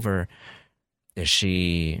flip it over, is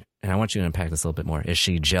she, and I want you to unpack this a little bit more, is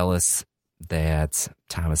she jealous that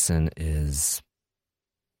Thomasin is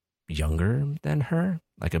younger than her,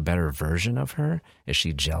 like a better version of her? Is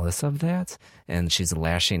she jealous of that? And she's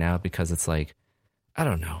lashing out because it's like, I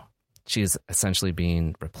don't know. She's essentially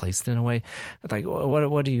being replaced in a way. Like,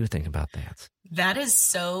 what do you think about that? That is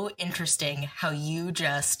so interesting how you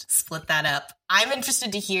just split that up. I'm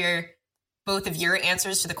interested to hear both of your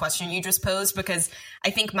answers to the question you just posed, because I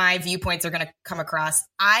think my viewpoints are going to come across.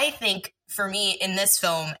 I think for me in this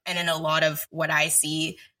film and in a lot of what I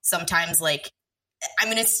see, sometimes like, I'm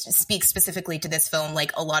going to speak specifically to this film,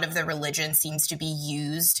 like a lot of the religion seems to be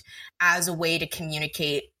used as a way to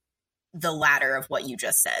communicate the latter of what you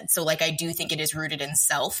just said. So like, I do think it is rooted in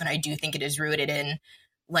self, and I do think it is rooted in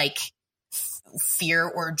like fear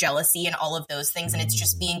or jealousy and all of those things. And it's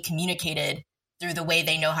just being communicated through the way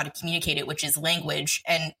they know how to communicate it, which is language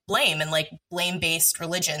and blame, and like blame-based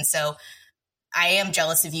religion. So I am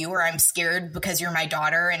jealous of you, or I'm scared because you're my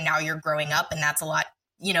daughter and now you're growing up, and that's a lot,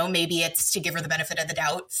 you know, maybe it's to give her the benefit of the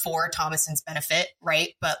doubt for Thomasin's benefit,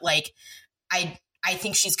 right? But like, I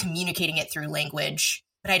think she's communicating it through language,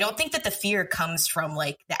 but I don't think that the fear comes from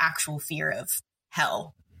like the actual fear of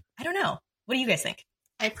hell. I don't know. What do you guys think?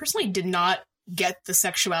 I personally did not get the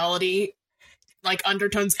sexuality like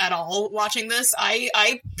undertones at all watching this.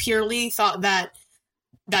 I purely thought that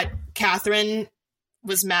Catherine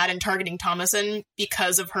was mad and targeting Thomasin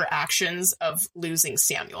because of her actions of losing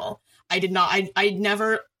Samuel. I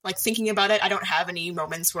never, like, thinking about it, I don't have any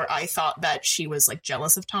moments where I thought that she was like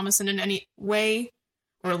jealous of Thomasin in any way,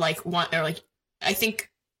 or like I think,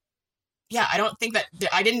 yeah, I don't think that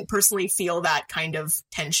I didn't personally feel that kind of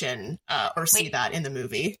tension or see that in the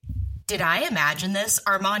movie. Did I imagine this?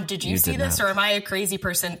 Armand, did you see this, or am I a crazy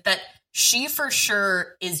person? That she for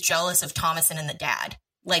sure is jealous of Thomasin and the dad.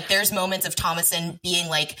 Like, there's moments of Thomasin being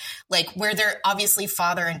like where they're obviously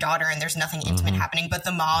father and daughter and there's nothing intimate happening, but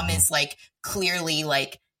the mom is like clearly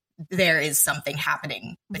like there is something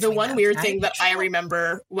happeing. The one weird thing that I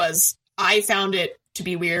remember was, I found it to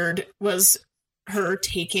be weird, was her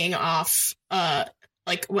taking off, Thomasin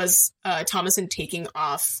taking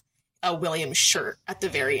off William's shirt at the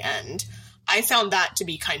very end. I found that to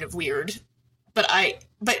be kind of weird, but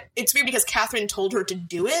it's weird because Catherine told her to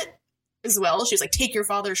do it as well. She's like, take your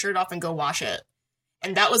father's shirt off and go wash it.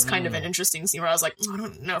 And that was kind of an interesting scene where I was like, I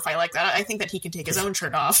don't know if I like that. I think that he can take his own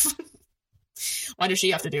shirt off. Why does she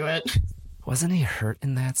have to do it? Wasn't he hurt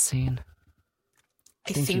in that scene?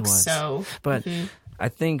 I think he was. So. But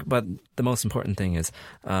but the most important thing is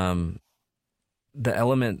the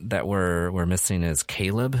element that we're missing is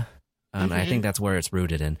Caleb. And I think that's where it's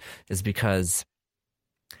rooted in, is because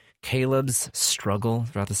Caleb's struggle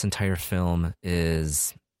throughout this entire film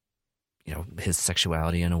is, you know, his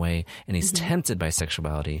sexuality in a way, and he's tempted by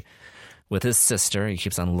sexuality with his sister. He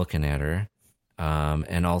keeps on looking at her.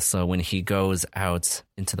 And also when he goes out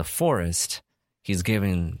into the forest, he's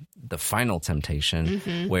given the final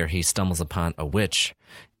temptation where he stumbles upon a witch,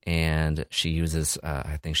 and she uses,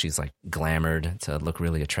 I think she's like glamored to look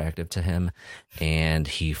really attractive to him, and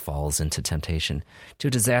he falls into temptation to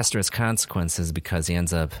disastrous consequences because he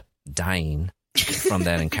ends up dying from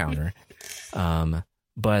that encounter.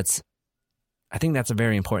 But I think that's a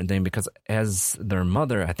very important thing, because as their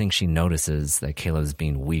mother, I think she notices that Caleb's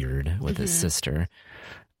being weird with his sister.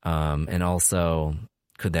 And also,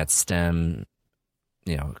 could that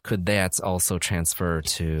also transfer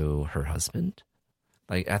to her husband?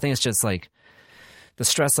 Like, I think it's just like the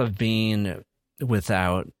stress of being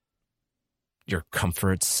without your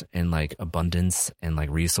comforts and like abundance and like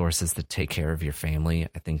resources to take care of your family.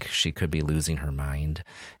 I think she could be losing her mind,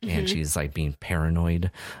 and she's like being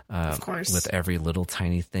paranoid of course, with every little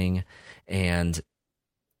tiny thing. And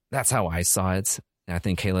that's how I saw it. And I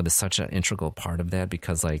think Caleb is such an integral part of that,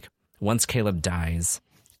 because like once Caleb dies,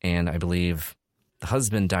 and I believe the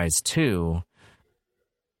husband dies too,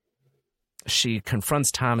 she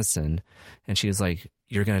confronts Thomasin, and she was like,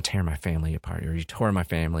 you're going to tear my family apart, or you tore my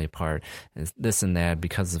family apart, and this and that,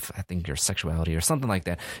 because of, I think, your sexuality or something like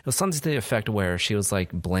that. It was something to the effect where she was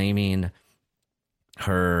like blaming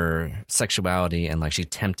her sexuality, and like she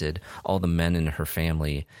tempted all the men in her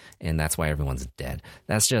family, and that's why everyone's dead.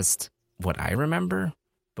 That's just what I remember.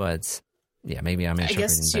 But Yeah, maybe I'm interpreting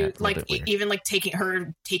guess too, that a little bit weird. even like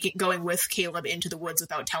going with Caleb into the woods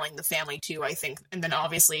without telling the family too, I think. And then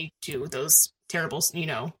obviously too, those terrible,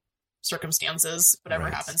 circumstances, whatever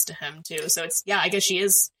happens to him too. So it's, I guess she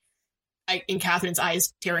is, in Catherine's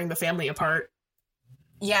eyes, tearing the family apart.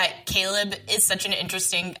 Yeah, Caleb is such an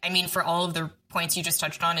interesting, for all of the points you just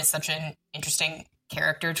touched on, is such an interesting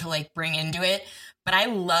character to like bring into it. But I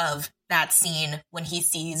love that scene when he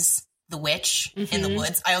sees the witch in the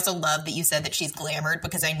woods. I also love that you said that she's glamored,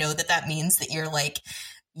 because I know that means that you're like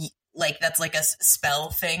that's like a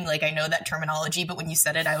spell thing. Like, I know that terminology, but when you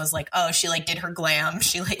said it, I was like, oh, she like did her glam.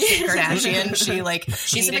 She like Kim Kardashian.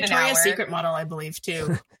 She's a Victoria's Secret model, I believe,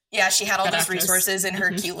 too. Yeah, she had all those resources in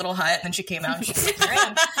her cute little hut, and then she came out and she was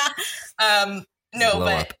her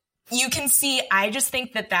but you can see, I just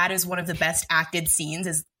think that is one of the best acted scenes,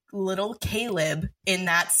 is little Caleb in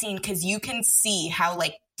that scene, because you can see how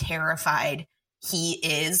like terrified he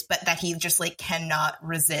is, but that he just like cannot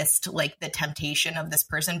resist like the temptation of this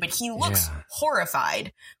person. But he looks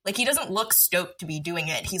horrified. Like, he doesn't look stoked to be doing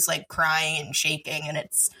it. He's like crying and shaking, and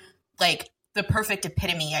it's like the perfect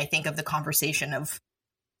epitome, I think, of the conversation of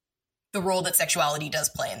the role that sexuality does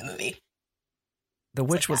play in the movie. The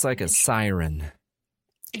witch was like a siren.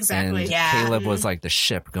 Exactly. And Caleb was like the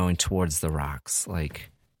ship going towards the rocks.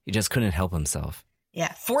 Like, he just couldn't help himself.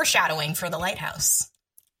 Yeah. Foreshadowing for the lighthouse.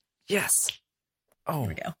 Yes. Oh. There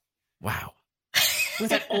we go. Wow. With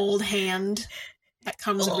that old hand that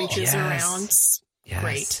comes and reaches around. Yes.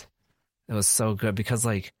 Great. It was so good, because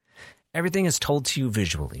like everything is told to you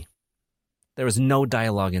visually. There was no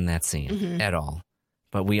dialogue in that scene at all.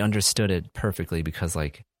 But we understood it perfectly because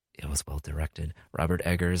like it was well directed. Robert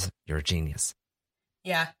Eggers, you're a genius.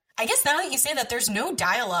 Yeah. I guess now that you say that, there's no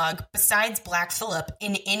dialogue besides Black Phillip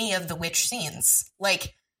in any of the witch scenes.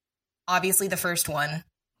 Like, obviously the first one,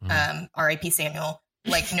 R.I.P. Samuel,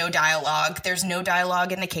 like no dialogue. There's no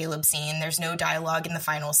dialogue in the Caleb scene. There's no dialogue in the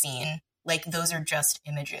final scene. Like, those are just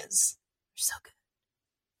images. They're so good.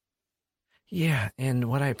 Yeah, and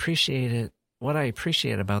what I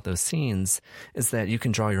appreciate about those scenes is that you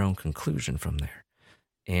can draw your own conclusion from there.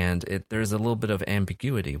 And there's a little bit of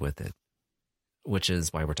ambiguity with it, which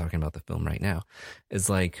is why we're talking about the film right now. Is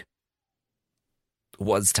like,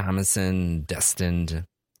 was Thomasin destined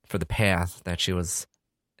for the path that she was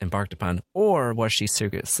embarked upon, or was she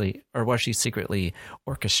secretly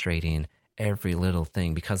orchestrating every little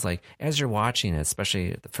thing? Because like, as you're watching it,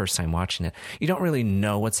 especially the first time watching it, you don't really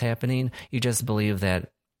know what's happening. You just believe that,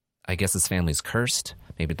 I guess, his family's cursed.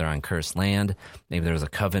 Maybe they're on cursed land. Maybe there's a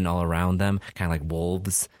coven all around them, kind of like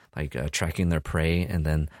wolves, like tracking their prey and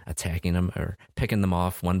then attacking them or picking them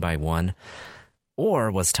off one by one.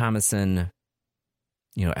 Or was Thomasin,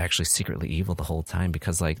 actually secretly evil the whole time?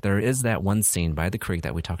 Because like, there is that one scene by the creek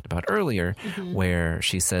that we talked about earlier where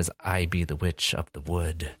she says, "I be the witch of the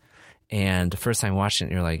wood." And the first time watching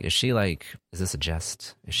it, you're like, is this a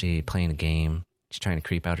jest? Is she playing a game? She's trying to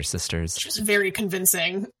creep out her sisters. She was very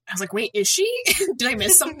convincing. I was like, wait, is she? Did I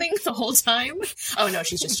miss something the whole time? Oh, no,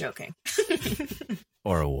 she's just joking.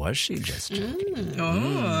 Or was she just joking?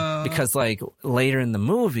 Because like later in the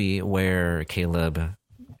movie where Caleb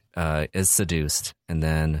is seduced and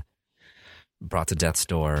then brought to death's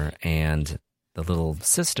door, and the little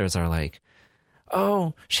sisters are like,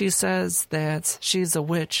 oh, she says that she's a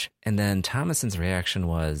witch. And then Thomasin's reaction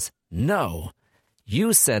was, no.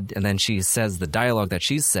 You said, and then she says the dialogue that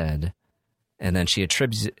she said, and then she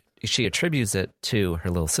attributes it to her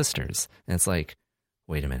little sisters. And it's like,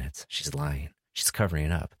 wait a minute, she's lying. She's covering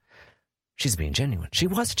it up. She's being genuine. She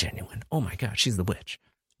was genuine. Oh my God, she's the witch.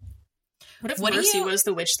 What if Mercy was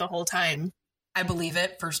the witch the whole time? I believe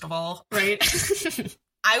it, first of all. Right?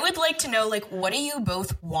 I would like to know, like, what do you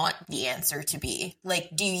both want the answer to be?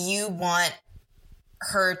 Like, do you want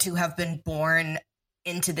her to have been born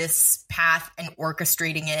into this path and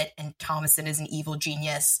orchestrating it, and Thomasin is an evil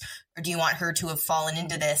genius? Or do you want her to have fallen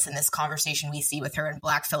into this, and this conversation we see with her and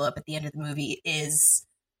Black Phillip at the end of the movie is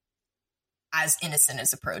as innocent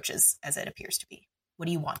as approach as it appears to be? What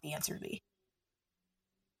do you want the answer to be?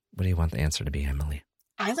 What do you want the answer to be, Emily?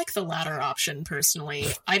 I like the latter option personally.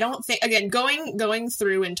 I don't think, again, going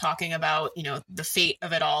through and talking about, the fate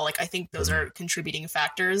of it all, like, I think those are contributing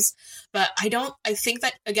factors. But I think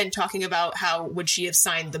that, again, talking about how would she have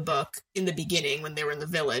signed the book in the beginning when they were in the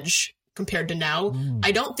village compared to now,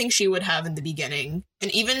 I don't think she would have in the beginning.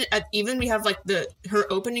 And even we have like her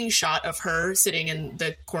opening shot of her sitting in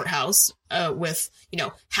the courthouse with,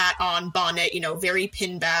 hat on, bonnet, very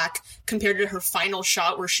pinned back, compared to her final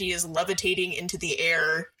shot where she is levitating into the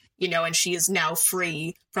air, and she is now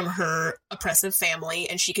free from her oppressive family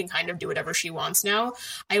and she can kind of do whatever she wants now.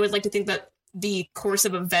 I would like to think that the course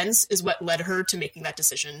of events is what led her to making that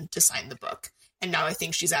decision to sign the book. And now I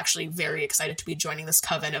think she's actually very excited to be joining this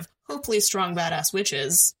coven of hopefully strong, badass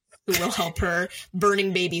witches who will help her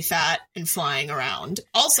burning baby fat and flying around.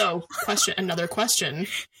 Also, another question.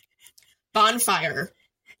 Bonfire.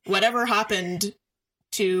 Whatever happened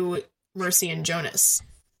to Mercy and Jonas?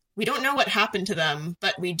 We don't know what happened to them,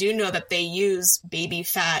 but we do know that they use baby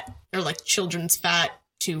fat or like children's fat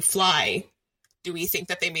to fly. Do we think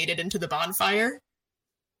that they made it into the bonfire?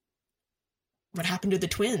 What happened to the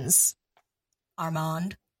twins?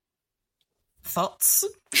 Armand, thoughts?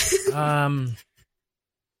 Before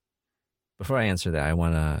I answer that, I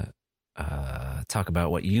want to talk about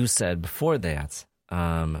what you said before that,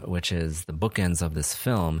 which is the bookends of this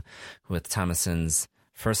film with Thomason's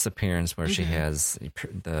first appearance, where she has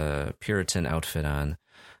the Puritan outfit on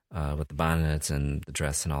with the bonnet and the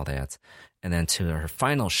dress and all that. And then to her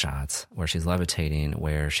final shot where she's levitating,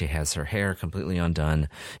 where she has her hair completely undone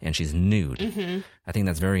and she's nude. I think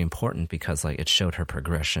that's very important because like it showed her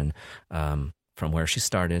progression from where she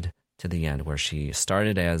started to the end, where she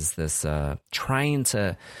started as this trying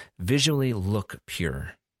to visually look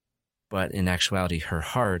pure. But in actuality, her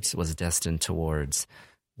heart was destined towards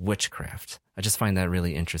witchcraft. I just find that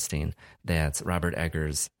really interesting that Robert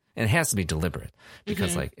Eggers, and it has to be deliberate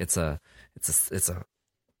because like it's a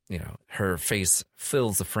you know, her face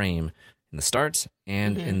fills the frame in the start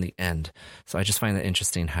and in the end. So I just find that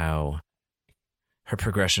interesting how her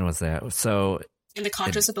progression was that. So in the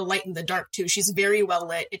contrast of the light and the dark too, she's very well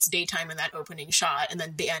lit. It's daytime in that opening shot, and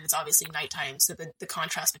then the end is obviously nighttime. So the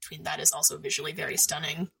contrast between that is also visually very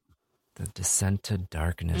stunning. The descent to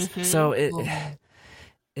darkness. So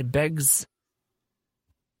it begs.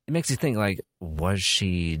 It makes you think, like, was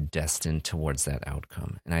she destined towards that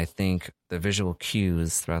outcome? And I think the visual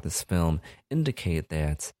cues throughout this film indicate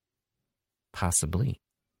that possibly.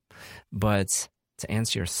 But to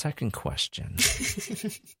answer your second question,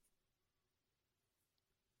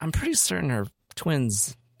 I'm pretty certain her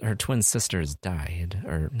twin sisters died,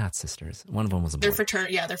 or not sisters. One of them was a boy.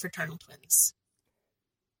 They're fraternal twins.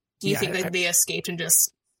 Do you think that they escaped and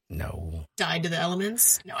just died to the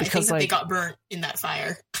elements? No, because, I think that they got burnt in that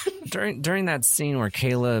fire. during that scene where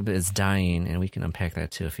Caleb is dying, and we can unpack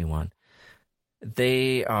that too if you want,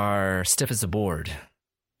 they are stiff as a board.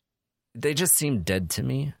 They just seem dead to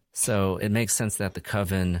me. So it makes sense that the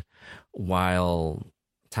coven, while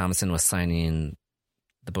Thomason was signing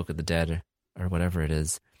the Book of the Dead or whatever it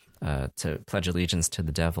is, to pledge allegiance to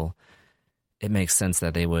the devil, it makes sense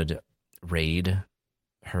that they would raid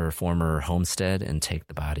her former homestead and take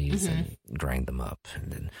the bodies and grind them up.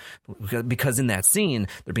 And then, because in that scene,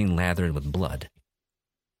 they're being lathered with blood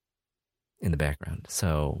in the background.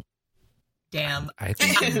 So, damn. I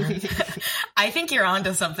think you're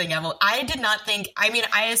onto something, Evel. I did not think,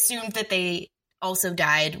 I assumed that they also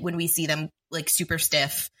died when we see them like super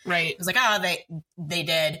stiff. Right. It was like, they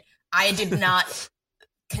did. I did not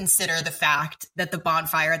consider the fact that the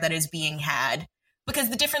bonfire that is being had,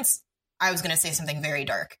 because the difference, I was going to say something very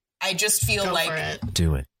dark. I just feel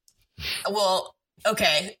do it. Well,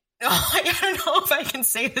 okay. I don't know if I can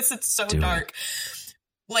say this. It's so dark.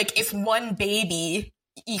 Like, if one baby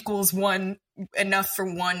equals one enough for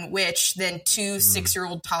one witch, then two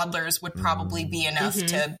 6-year-old toddlers would probably be enough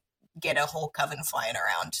to get a whole coven flying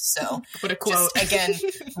around. So, what a quote. Just, again,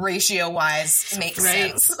 ratio-wise, makes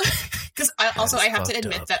sense. Because I have to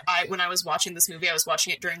admit that when I was watching this movie, I was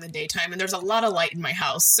watching it during the daytime, and there's a lot of light in my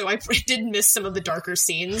house, so I did miss some of the darker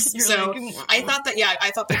scenes. I thought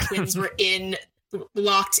the twins were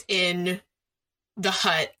locked in the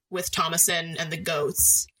hut with Thomason and the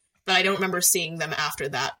goats, but I don't remember seeing them after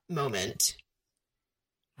that moment.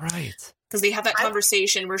 Right. Because they have that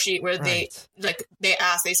conversation where they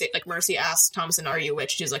say Mercy asks Thomason, "Are you a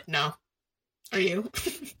witch?" She's like, "No." Are you?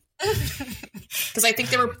 Because I think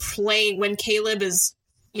they were playing when Caleb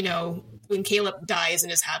dies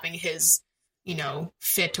and is having his,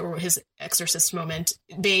 fit or his exorcist moment.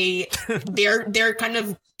 They're kind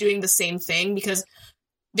of doing the same thing because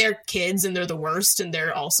they're kids and they're the worst, and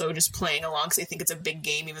they're also just playing along because they think it's a big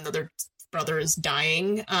game, even though their brother is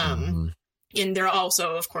dying. And they're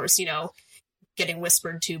also, of course, getting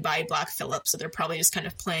whispered to by Black Phillip, so they're probably just kind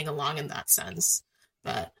of playing along in that sense.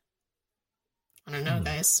 But I don't know,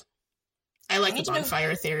 guys. I like the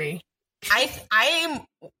bonfire theory. I am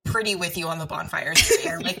pretty with you on the bonfire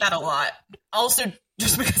theory. I like that a lot. Also,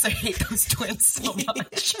 just because I hate those twins so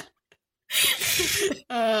much.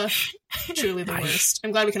 Truly the worst.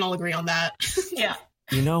 I'm glad we can all agree on that. Yeah.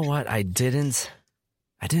 You know what? I didn't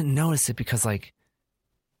notice it because, I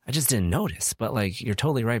just didn't notice. But, you're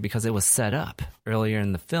totally right because it was set up earlier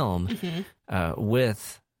in the film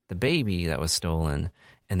with the baby that was stolen.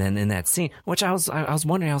 And then in that scene, which I was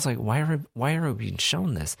wondering, I was like, why are we being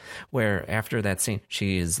shown this? Where after that scene,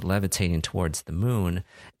 she is levitating towards the moon,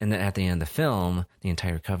 and then at the end of the film, the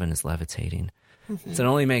entire coven is levitating. Mm-hmm. So it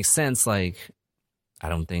only makes sense. Like, I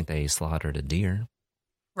don't think they slaughtered a deer,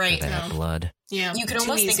 right? That blood. Yeah, you could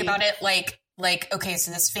almost think about it like okay,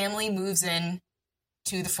 so this family moves in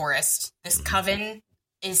to the forest. This coven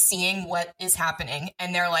is seeing what is happening,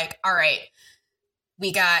 and they're like, all right,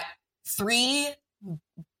 we got 3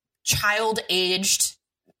 child-aged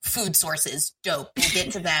food sources. Dope. We'll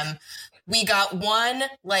get to them. We got 1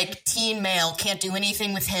 like teen male, can't do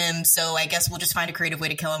anything with him, so I guess we'll just find a creative way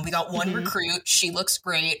to kill him. We got 1 recruit, she looks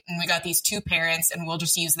great, and we got these 2 parents, and we'll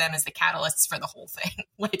just use them as the catalysts for the whole thing.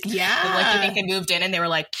 Like, yeah, like they moved in and they were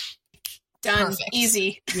like, done, perfect.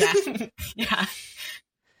 Easy. Yeah, yeah.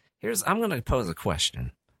 I'm going to pose a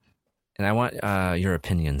question, and I want your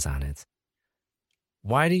opinions on it.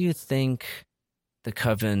 Why do you think the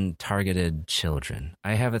coven targeted children?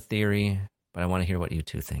 I have a theory, but I want to hear what you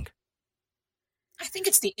two think. I think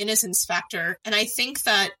it's the innocence factor. And I think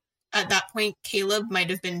that at that point, Caleb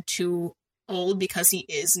might have been too old because he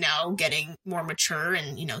is now getting more mature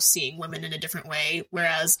and, seeing women in a different way.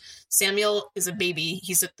 Whereas Samuel is a baby.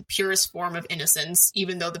 He's at the purest form of innocence.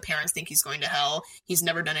 Even though the parents think he's going to hell, he's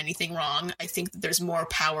never done anything wrong. I think that there's more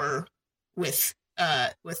power with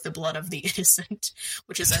the blood of the innocent,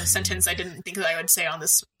 which is a sentence I didn't think that I would say on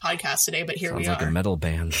this podcast today, but here we are. Sounds like a metal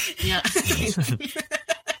band. Yeah.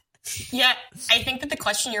 Yeah, I think that the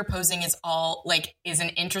question you're posing is an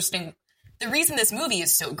interesting. The reason this movie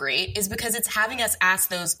is so great is because it's having us ask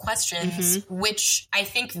those questions, which I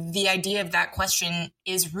think the idea of that question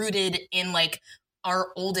is rooted in our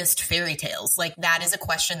oldest fairy tales. Like, that is a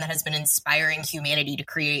question that has been inspiring humanity to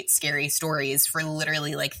create scary stories for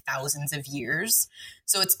literally thousands of years.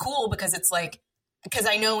 So it's cool because it's because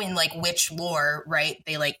I know in witch lore, right,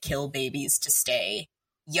 they kill babies to stay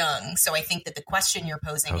young. So I think that the question you're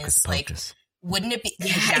posing is wouldn't it be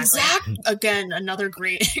exactly. Again, another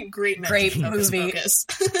great movie.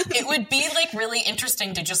 It would be really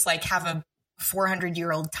really to just have a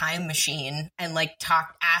 400-year-old time machine and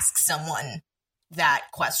ask someone that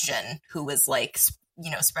question who was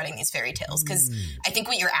spreading these fairy tales, because I think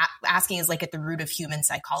what you're asking is at the root of human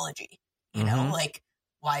psychology, you know,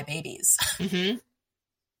 why babies.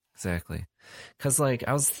 Exactly. Because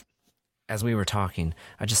as we were talking,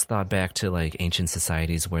 I just thought back to ancient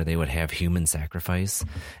societies where they would have human sacrifice,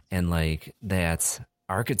 and that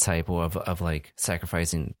archetype of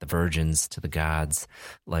sacrificing the virgins to the gods.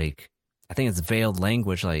 I think it's veiled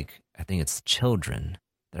language. I think it's children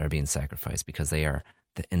that are being sacrificed because they are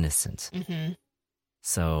the innocent.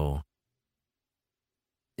 So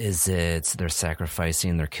is it they're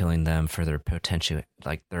sacrificing, they're killing them for their potential,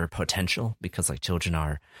 because children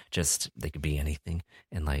are just, they could be anything,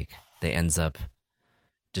 and they ends up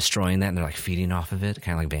destroying that, and they're feeding off of it,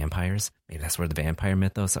 kind of like vampires. Maybe that's where the vampire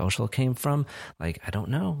mythos also came from. I don't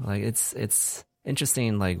know. It's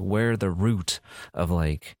interesting, where the root of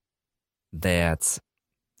that,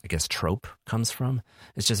 I guess, trope comes from.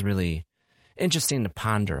 It's just really interesting to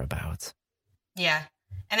ponder about. Yeah.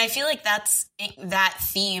 And I feel that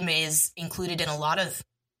theme is included in a lot of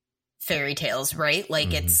fairy tales, right?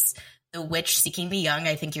 It's the witch seeking the young.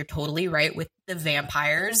 I think you're totally right with the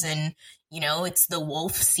vampires, and it's the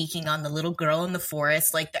wolf seeking on the little girl in the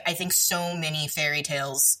forest. I think so many fairy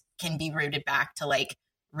tales can be rooted back to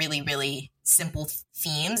really, really simple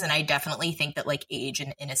themes, and I definitely think that age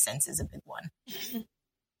and innocence is a big one.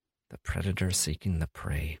 The predator seeking the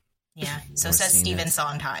prey. Yeah. So says Stephen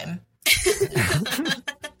Sondheim.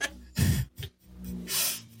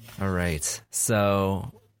 All right.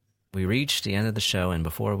 So we reached the end of the show, and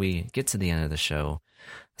before we get to the end of the show,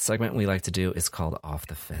 a segment we like to do is called Off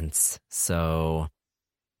the Fence. So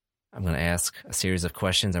I'm going to ask a series of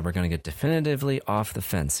questions, and we're going to get definitively off the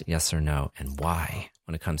fence, yes or no, and why,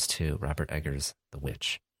 when it comes to Robert Eggers' The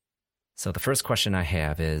Witch. So the first question I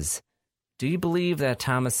have is, do you believe that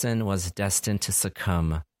Thomasin was destined to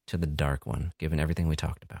succumb to the Dark One, given everything we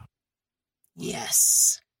talked about?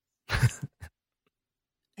 Yes.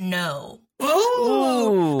 No.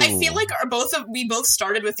 Ooh. I feel like we both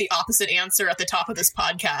started with the opposite answer at the top of this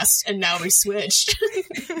podcast, and now we switched.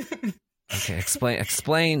 Okay,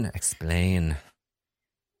 explain.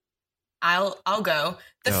 I'll go.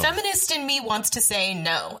 The feminist in me wants to say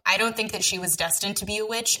no. I don't think that she was destined to be a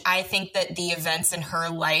witch. I think that the events in her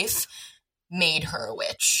life made her a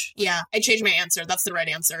witch. Yeah, I changed my answer. That's the right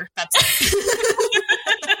answer. That's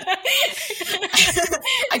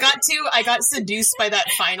I got seduced by that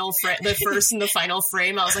final the first and the final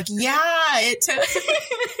frame. I was like, yeah, it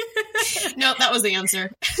took. No, that was the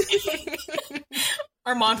answer.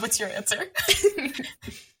 Armand, what's your answer?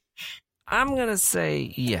 I'm gonna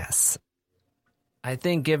say yes. I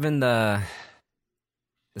think given the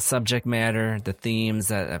subject matter, the themes,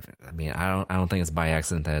 that I don't think it's by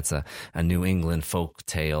accident that it's a New England folk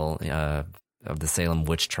tale of the Salem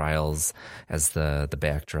witch trials as the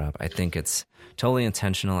backdrop. I think it's totally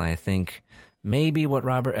intentional. I think maybe what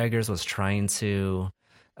Robert Eggers was trying to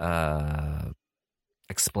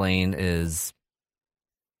explain is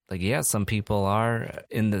like, yeah, some people are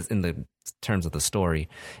in the terms of the story,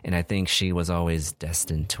 and I think she was always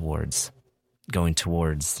destined towards going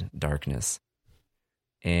towards darkness.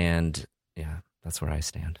 And yeah, that's where I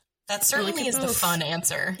stand. That certainly is the fun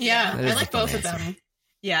answer. Yeah, I like both of them.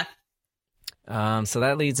 Yeah. So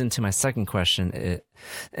that leads into my second question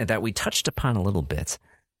that we touched upon a little bit.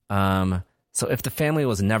 So if the family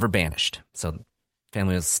was never banished, so the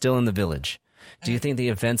family was still in the village, do you think the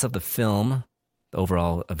events of the film, the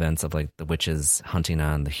overall events of like the witches hunting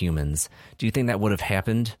on the humans, do you think that would have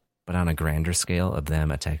happened, but on a grander scale of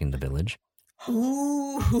them attacking the village?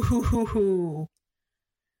 Ooh.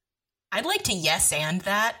 I'd like to yes and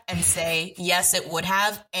that and say, yes, it would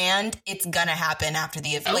have, and it's gonna happen after the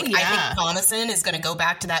event. I think Thomasin is gonna go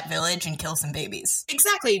back to that village and kill some babies.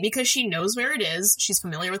 Exactly, because she knows where it is. She's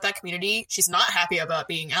familiar with that community. She's not happy about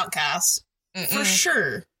being outcast. For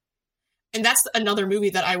sure. And that's another movie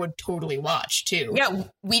that I would totally watch, too. Yeah,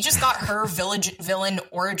 we just got her villain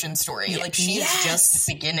origin story. Yeah. Like, she's just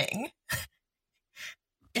beginning.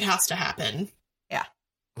 It has to happen. Yeah.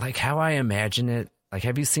 Like how I imagine it. Like,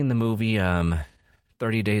 have you seen the movie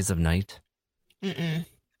 30 Days of Night? Mm-mm.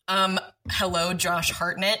 Hello, Josh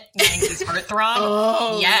Hartnett, Yankees heartthrob.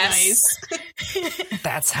 Oh, yes. Nice.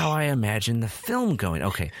 That's how I imagine the film going.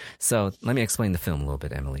 Okay, so let me explain the film a little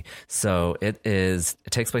bit, Emily. So it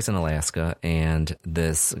takes place in Alaska, and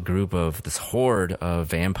this horde of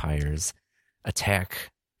vampires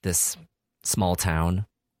attack this small town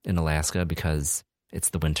in Alaska because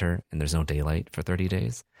it's the winter and there's no daylight for 30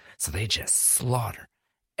 days. So they just slaughter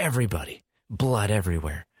everybody, blood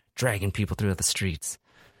everywhere, dragging people through the streets.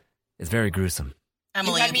 It's very gruesome.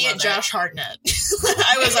 Emily, you had me at Josh Hartnett.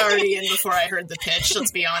 I was already in before I heard the pitch,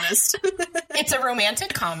 let's be honest. It's a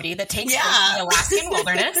romantic comedy that takes place in the Alaskan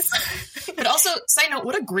wilderness. But also, side note,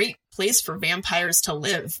 what a great place for vampires to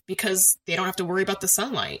live, because they don't have to worry about the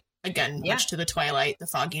sunlight. Again, much to the twilight, the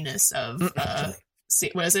fogginess of,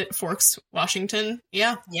 what is it, Forks, Washington?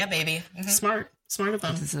 Yeah. Yeah, baby. Mm-hmm. Smart of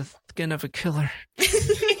them. This is the skin of a killer.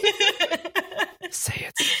 Say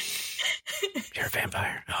it. You're a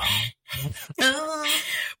vampire. Oh.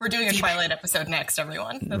 We're doing a Twilight episode next,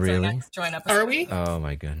 everyone. That's really? our next joint episode. Are we? Oh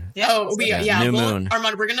my goodness. Yeah. Oh, we are. Yeah. New Moon.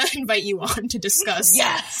 Armand, we're going to invite you on to discuss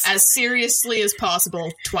as seriously as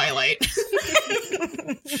possible Twilight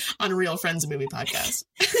on Real Friends Movie Podcast.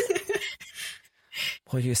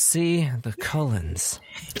 Well, you see, the Cullens,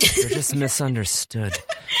 they're just misunderstood.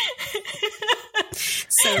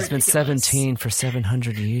 It's been 17 for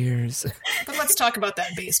 700 years. But let's talk about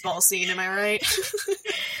that baseball scene, am I right?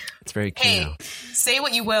 It's very cute. Hey, say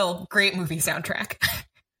what you will, great movie soundtrack.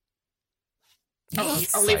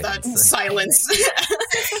 I'll leave that silence.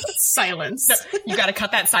 Silence. No, you got to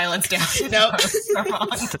cut that silence down. Nope.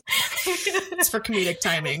 It's for comedic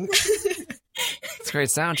timing. It's a great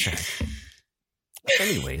soundtrack.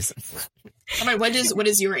 Anyways. What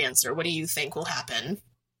is your answer? What do you think will happen?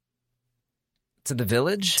 To the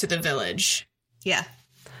village? To the village. Yeah.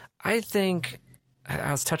 I think,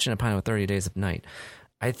 I was touching upon it with 30 Days of Night.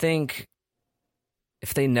 I think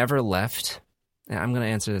if they never left, and I'm going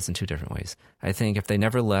to answer this in two different ways. I think if they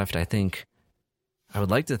never left, I would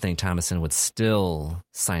like to think Thomasin would still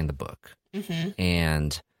sign the book. Mm-hmm.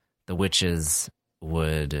 And the witches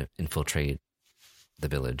would infiltrate the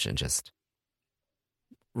village and just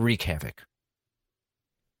wreak havoc.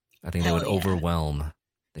 I think they would overwhelm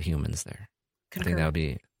the humans there. Concur. I think that would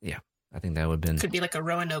be, I think that would have been. Could be like a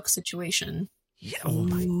Roanoke situation. Yeah, oh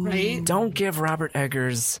my. Right? Don't give Robert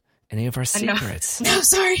Eggers any of our secrets. No,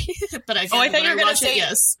 sorry. But I thought you were going to say,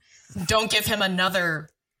 yes. Don't give him another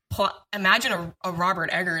plot. Imagine a Robert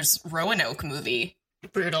Eggers Roanoke movie.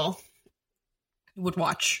 Brutal. Would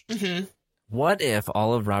watch. Mm-hmm. What if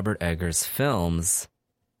all of Robert Eggers' films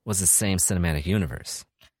was the same cinematic universe?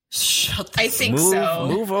 I think so.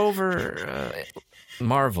 Move over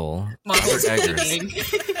Marvel. Robert Eggers.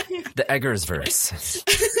 The Eggers verse.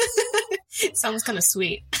 Sounds kind of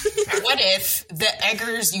sweet. What if the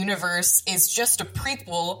Eggers universe is just a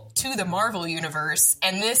prequel to the Marvel universe,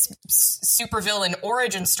 and this supervillain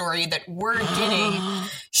origin story that we're getting,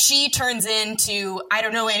 she turns into, I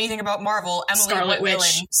don't know anything about Marvel, Emily Scarlet Witch.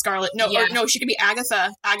 Villain. Scarlet. No, or no, she could be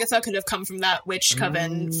Agatha. Agatha could have come from that witch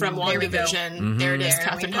coven from WandaVision. There it is,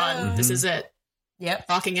 Catherine Hahn. This is it. Yep.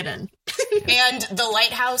 Locking it in. And The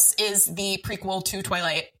Lighthouse is the prequel to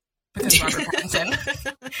Twilight because Robert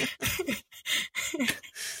Pattinson.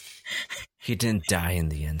 He didn't die in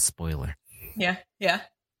the end. Spoiler. Yeah.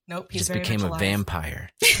 Nope. He just became a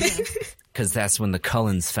vampire. Because that's when the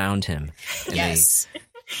Cullens found him. And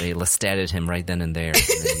they Lestatted him right then and there.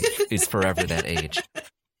 And he's forever that age.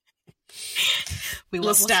 We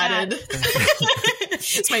love Lestatted.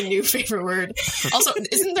 It's my new favorite word. Also,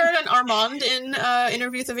 isn't there an Armand in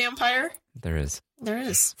Interview with the Vampire? There is. There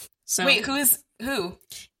is. So wait, who?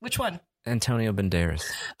 Which one? Antonio Banderas.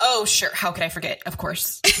 Oh, sure. How could I forget? Of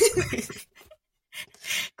course.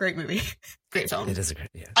 Great movie. Great film. It is a great,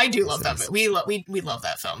 yeah. I do love that movie. We love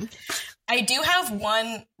that film. I do have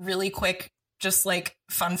one really quick, just like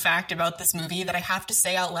fun fact about this movie that I have to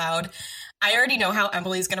say out loud. I already know how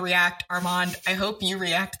Emily's going to react. Armand, I hope you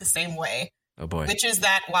react the same way. Oh boy. Which is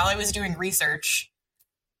that while I was doing research,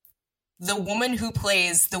 the woman who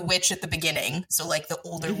plays the witch at the beginning, so like the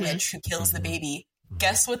older witch who kills the baby,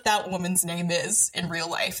 guess what that woman's name is in real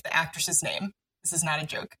life, the actress's name? This is not a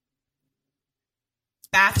joke.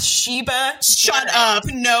 Bathsheba. Shut up.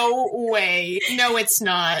 No way. No, it's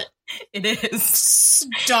not. It is.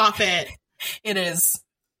 Stop it. It is.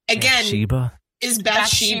 Again. Bathsheba? Is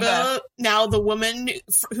Bathsheba now the woman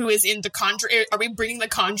who is in the Conjuring? Are we bringing the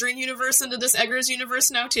Conjuring universe into this Eggers universe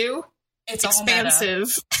now too? It's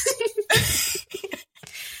expansive.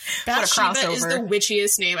 Bathsheba is the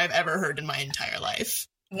witchiest name I've ever heard in my entire life.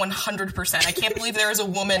 100%. I can't believe there is a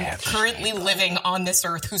woman currently living on this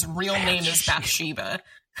earth whose real name is Bathsheba.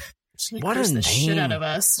 What a name. Shit out of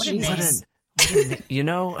us. What a name. You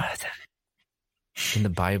know, in the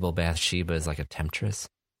Bible, Bathsheba is like a temptress.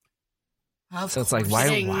 So it's like,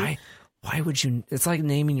 why would you? It's like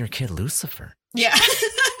naming your kid Lucifer. Yeah.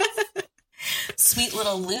 Sweet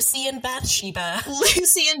little Lucy and Bathsheba.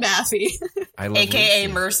 Lucy and Bathy. I love AKA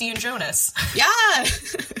Lucy. Mercy and Jonas. Yeah.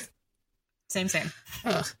 Same.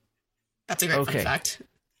 Ugh. That's a great fun fact.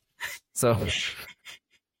 So I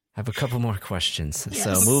have a couple more questions. Yes.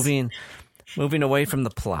 So moving away from the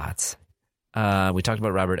plot, we talked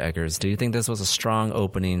about Robert Eggers. Do you think this was a strong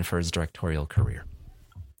opening for his directorial career?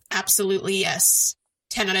 Absolutely, yes.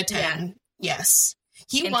 10 out of 10. Yeah. Yes.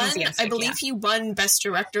 He won, I believe he won Best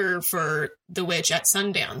Director for The Witch at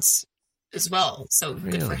Sundance as well. So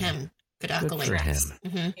good for him. Good accolade. Good for him.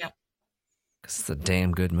 Mm-hmm. Yeah. Because it's a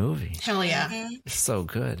damn good movie. Hell yeah. It's so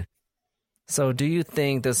good. So do you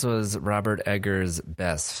think this was Robert Eggers'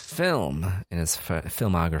 best film in his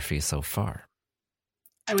filmography so far?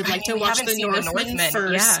 I would like to watch The Northman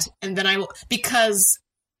first, and then I will, because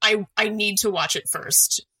I need to watch it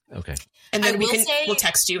first. Okay. And then we'll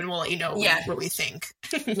text you and we'll let you know what we think.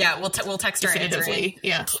 Yeah, we'll text her definitively.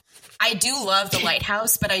 Yeah. I do love The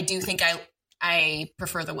Lighthouse, but I do think I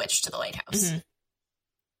prefer The Witch to The Lighthouse. Mm-hmm.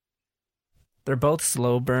 They're both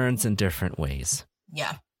slow burns in different ways.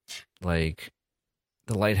 Yeah. Like,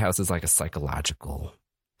 The Lighthouse is like a psychological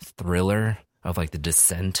thriller of like the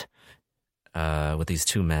descent with these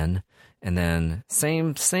two men. And then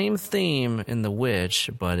same theme in The Witch,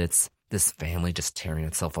 but it's this family just tearing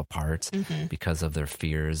itself apart because of their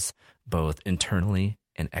fears, both internally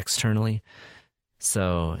and externally.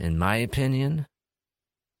 So, in my opinion,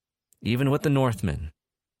 even with The Northman,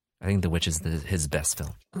 I think The Witch is his best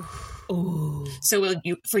film. Ooh. So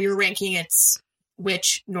for your ranking, it's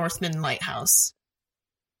Witch, Northman, Lighthouse.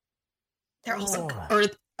 They're also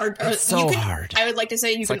it's so hard. I would like to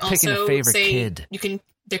say you it's can like picking also a favorite say kid.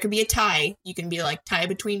 There could be a tie. You can be like tie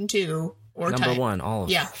between two or number tie. one. All of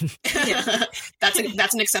yeah. them.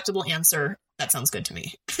 That's an acceptable answer. That sounds good to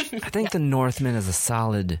me. I think The Northman is a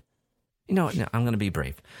solid. You know, no, I'm going to be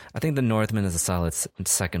brave. I think The Northman is a solid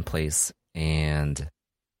second place, and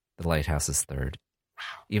The Lighthouse is third.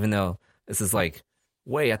 Wow. Even though this is like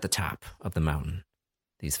way at the top of the mountain,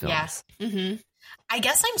 these films. Yeah. Mm-hmm. I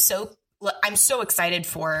guess I'm so excited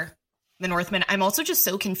for The Northman. I'm also just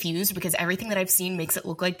so confused because everything that I've seen makes it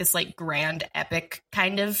look like this like grand epic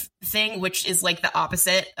kind of thing, which is like the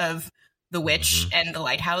opposite of The Witch and The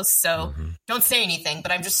Lighthouse. So don't say anything,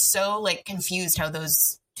 but I'm just so like confused how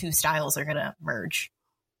those two styles are gonna merge.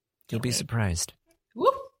 You'll be surprised.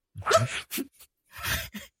 Whoop.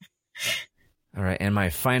 All right, and my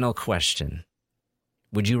final question.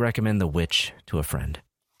 Would you recommend The Witch to a friend?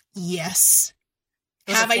 Yes.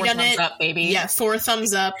 Have I done it? Up, baby. Yeah, 4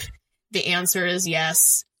 thumbs up. The answer is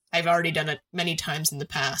yes. I've already done it many times in the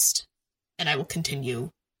past, and I will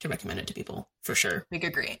continue to recommend it to people for sure. Big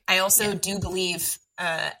agree. I also do believe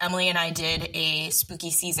Emily and I did a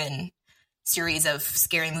spooky season series of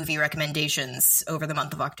scary movie recommendations over the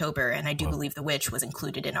month of October, and I do believe The Witch was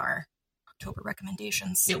included in our October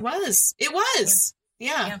recommendations. It was.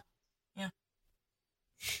 Yeah.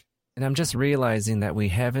 And I'm just realizing that we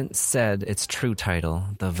haven't said its true title,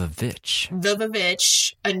 The Vavitch. The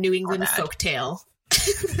Vavitch, a New England folktale.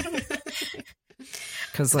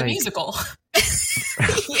 Because the musical.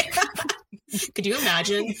 Yeah. Could you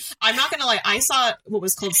imagine? I'm not gonna lie, I saw what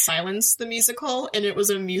was called Silence the Musical, and it was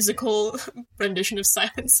a musical rendition of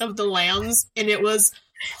Silence of the Lambs, and it was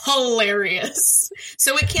hilarious.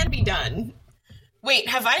 So it can be done. Wait,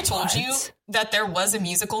 have I told you that there was a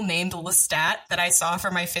musical named Lestat that I saw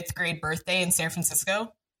for my 5th grade birthday in San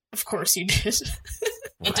Francisco? Of course you did.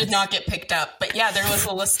 It did not get picked up, but yeah, there was a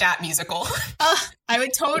Lestat musical. I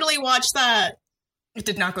would totally watch that. It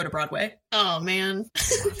did not go to Broadway. Oh, man.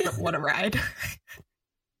 What a ride.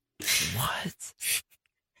 What?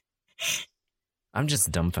 I'm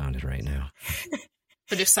just dumbfounded right now.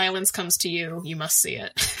 But if Silence comes to you, you must see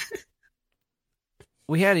it.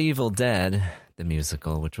 We had Evil Dead, the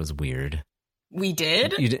musical, which was weird. We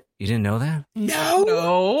did? You didn't know that?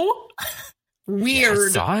 No. Weird. Yeah, I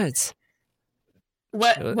saw it.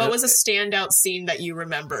 What was a standout scene that you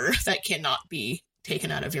remember that cannot be taken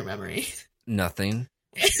out of your memory? Nothing.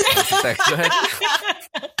 Is that good?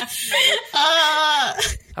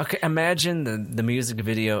 Okay, imagine the music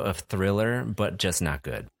video of Thriller, but just not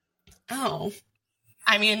good. Oh.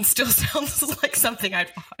 I mean, still sounds like something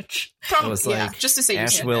I'd watch. It was like just to say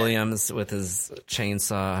Ash Williams with his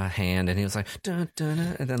chainsaw hand, and he was like, dun, dun,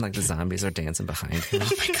 dun, and then like the zombies are dancing behind him. Oh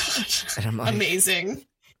my gosh. And I'm like, amazing.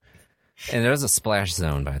 And there was a splash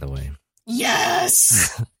zone, by the way.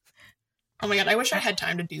 Yes. Oh my god, I wish I had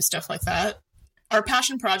time to do stuff like that. Our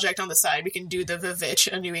passion project on the side, we can do the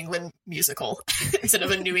Vavitch, a New England musical, instead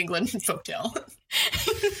of a New England folktale.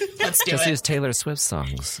 Let's do Just it. use Taylor Swift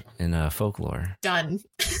songs in folklore. Done.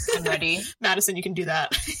 I'm ready. Madison, you can do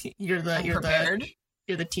that. You're prepared.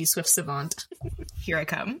 You're the T Swift savant. Here I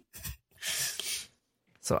come.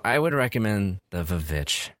 So I would recommend the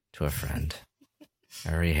Vavitch to a friend.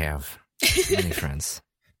 I already have many friends.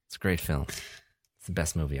 It's a great film. It's the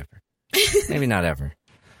best movie ever. Maybe not ever.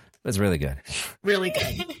 But it's really good. Really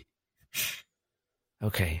good.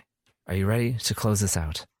 Okay. Are you ready to close this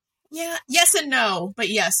out? Yeah. Yes and no, but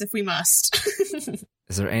yes, if we must.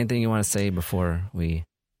 Is there anything you want to say before we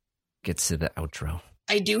get to the outro?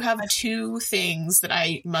 I do have 2 things that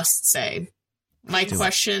I must say. My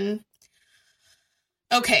question.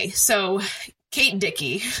 Okay, so Kate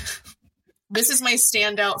Dickie. This is my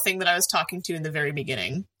standout thing that I was talking to in the very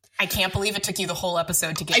beginning. I can't believe it took you the whole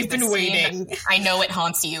episode to get to this I've been waiting. scene. I know it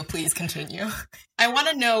haunts you. Please continue. I want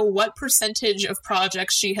to know what percentage of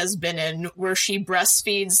projects she has been in where she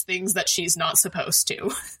breastfeeds things that she's not supposed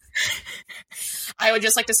to. I would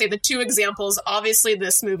just like to say the 2 examples. Obviously,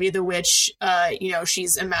 this movie, The Witch,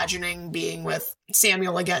 she's imagining being with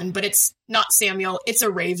Samuel again, but it's not Samuel. It's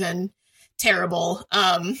a raven. Terrible.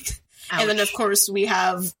 And then, of course, we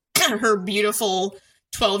have her beautiful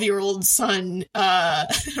 12-year-old son,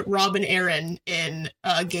 Robin Arryn, in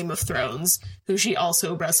Game of Thrones, who she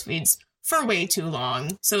also breastfeeds for way too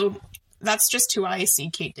long. So that's just who I see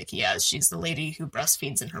Kate Dickie as. She's the lady who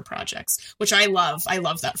breastfeeds in her projects, which I love. I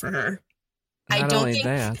love that for her. Not only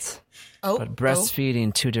that, but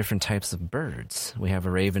breastfeeding 2 different types of birds. We have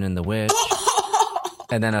a raven in The Witch,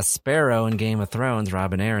 and then a sparrow in Game of Thrones,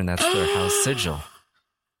 Robin Arryn. That's their house sigil.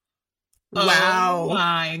 Wow. Oh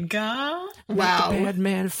my god. Wow. Let the bad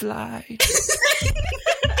man fly.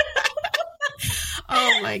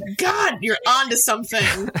 Oh my god, you're onto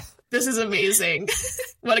something. This is amazing.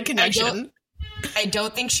 What a connection. I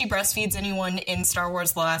don't think she breastfeeds anyone in Star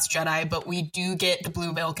Wars The Last Jedi, but we do get the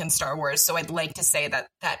blue milk in Star Wars, so I'd like to say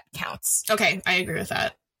that counts. Okay, I agree with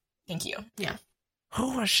that. Thank you. Yeah.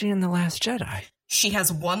 Who was she in The Last Jedi? She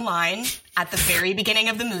has one line at the very beginning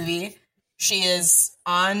of the movie. She is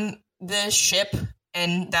on the ship,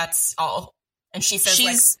 and that's all. And she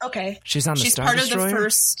says, okay. She's on the Star part Destroyer? of the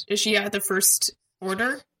first. Is she at the First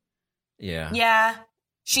Order? Yeah. Yeah.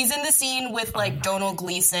 She's in the scene with Donald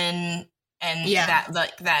Gleason and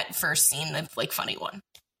that first scene, the funny one.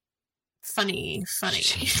 Funny.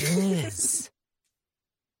 She is.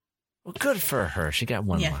 Well, good for her. She got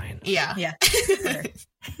one line. Yeah. Yeah.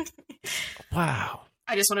 Wow.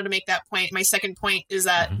 I just wanted to make that point. My second point is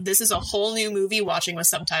that this is a whole new movie watching with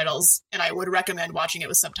subtitles, and I would recommend watching it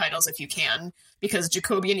with subtitles if you can, because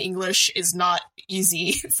Jacobian English is not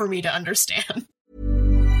easy for me to understand.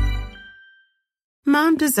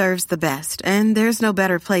 Mom deserves the best, and there's no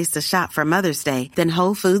better place to shop for Mother's Day than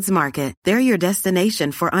Whole Foods Market. They're your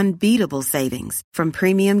destination for unbeatable savings, from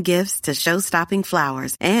premium gifts to show-stopping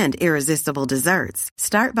flowers and irresistible desserts.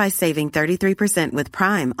 Start by saving 33% with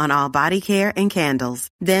Prime on all body care and candles.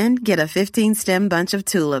 Then get a 15-stem bunch of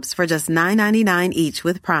tulips for just $9.99 each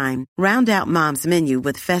with Prime. Round out Mom's menu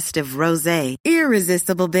with festive rosé,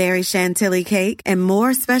 irresistible berry chantilly cake, and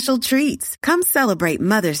more special treats. Come celebrate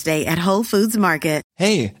Mother's Day at Whole Foods Market.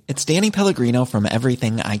 Hey, it's Danny Pellegrino from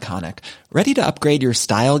Everything Iconic. Ready to upgrade your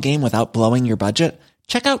style game without blowing your budget?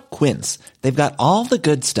 Check out Quince. They've got all the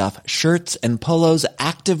good stuff, shirts and polos,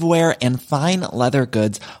 activewear, and fine leather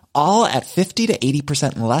goods, all at 50 to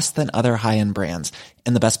 80% less than other high-end brands.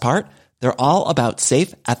 And the best part? They're all about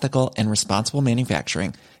safe, ethical, and responsible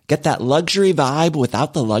manufacturing. Get that luxury vibe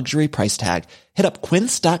without the luxury price tag. Hit up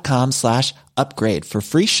quince.com/upgrade for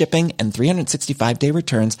free shipping and 365-day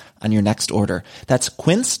returns on your next order. That's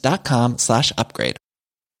quince.com/upgrade.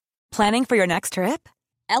 Planning for your next trip?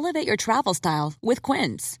 Elevate your travel style with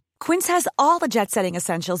Quince. Quince has all the jet-setting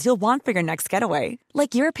essentials you'll want for your next getaway,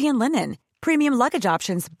 like European linen, premium luggage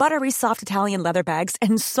options, buttery soft Italian leather bags,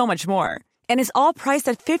 and so much more. And is all priced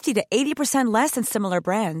at 50 to 80% less than similar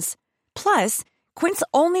brands. Plus, Quince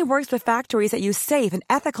only works with factories that use safe and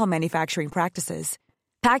ethical manufacturing practices.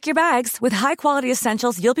 Pack your bags with high-quality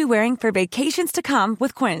essentials you'll be wearing for vacations to come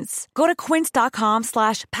with Quince. Go to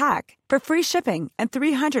quince.com/pack for free shipping and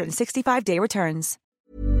 365-day returns.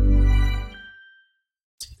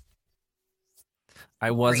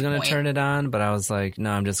 I was going to turn it on, but I was like,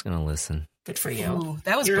 no, I'm just going to listen. Good for you. Ooh,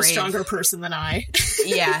 that was You're brave. a stronger person than I.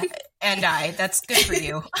 Yeah, and that's good for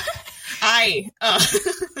you. AYE.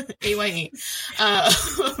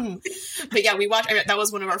 But yeah, we watched. That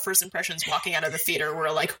was one of our first impressions walking out of the theater.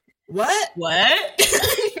 We're like, what?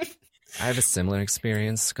 I have a similar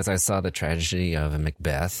experience because I saw the tragedy of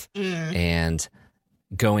Macbeth, and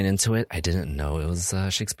going into it, I didn't know it was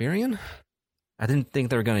Shakespearean. I didn't think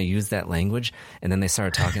they were going to use that language, and then they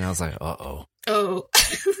started talking. I was like, uh-oh. Oh.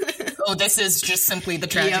 Oh, this is just simply the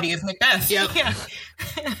tragedy of Macbeth. Yep. Yeah.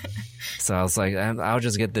 So I was like, I'll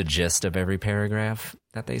just get the gist of every paragraph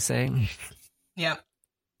that they say. Yep.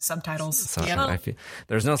 Subtitles. So I feel,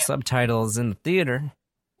 there's no subtitles in the theater.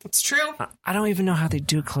 It's true. I don't even know how they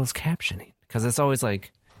do closed captioning, because it's always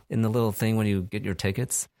like in the little thing when you get your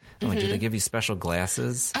tickets. Like, do they give you special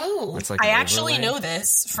glasses? Oh, it's like I actually know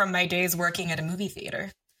this from my days working at a movie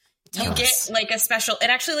theater. You get like a special,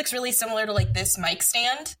 it actually looks really similar to like this mic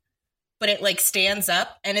stand, but it like stands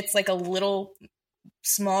up and it's like a little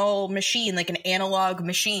small machine, like an analog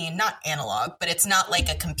machine, not analog, but it's not like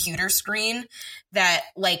a computer screen that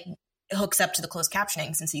like hooks up to the closed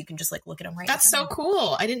captioning, and so you can just like look at them right. That's so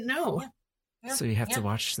cool. I didn't know. Yeah. So you have to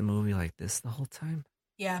watch the movie like this the whole time?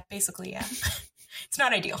 Yeah, basically, yeah. It's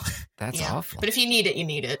not ideal. That's awful. But if you need it, you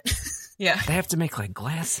need it. Yeah. They have to make like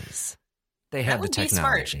glasses. They have the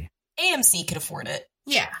technology. AMC could afford it.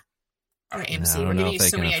 Yeah. Or AMC. I don't know if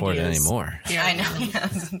they can afford it anymore. Yeah, I know.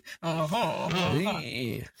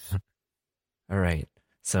 All right.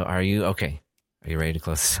 So are you okay? Are you ready to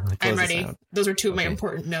close I'm ready. Out? Those are two of my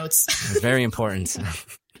important notes. It's very important.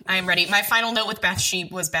 I'm ready. My final note with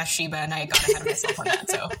Bathsheba was Bathsheba, and I got ahead of myself on that.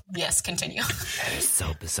 So, yes, continue. That is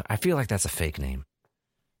so bizarre. I feel like that's a fake name.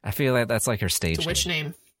 I feel like that's like her stage it's a witch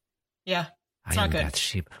name. Yeah. It's I not good.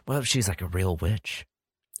 Bathsheba. What if she's like a real witch?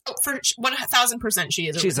 Oh, for 1,000% she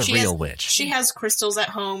is. She's a real witch. She has crystals at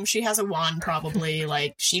home. She has a wand, probably.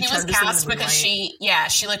 Like she was cast because she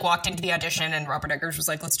like walked into the audition, and Robert Eggers was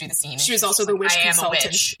like, "Let's do the scene." She was also the witch consultant. I am a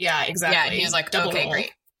witch. Yeah, exactly. Yeah, he was like, Double "Okay, role.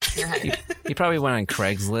 great." You're hired. He probably went on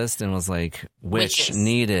Craigslist and was like, "Witch Witches.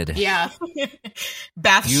 needed." Yeah.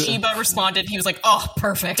 Bathsheba responded. He was like, "Oh,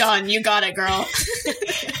 perfect, done. You got it, girl."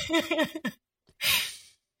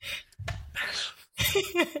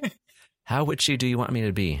 How witchy do you want me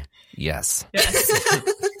to be? Yes.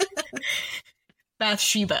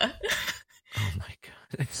 Bathsheba. Oh my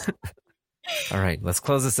God. All right, let's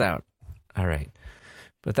close this out. All right.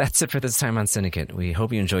 But that's it for this time on Syndicate. We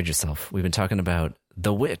hope you enjoyed yourself. We've been talking about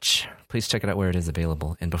The Witch. Please check it out where it is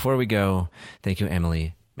available. And before we go, thank you,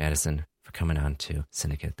 Emily Madison, for coming on to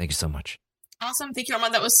Syndicate. Thank you so much. Awesome. Thank you,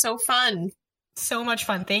 Armand. That was so fun. So much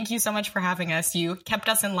fun. Thank you so much for having us. You kept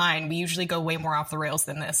us in line. We usually go way more off the rails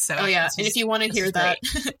than this. So, and if you want to hear that,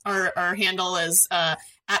 our handle is at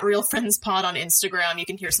Real Friends Pod on Instagram. You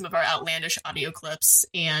can hear some of our outlandish audio clips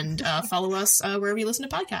and follow us wherever you listen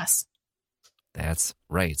to podcasts. That's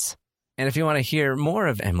right. And if you want to hear more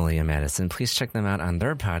of Emily and Madison, please check them out on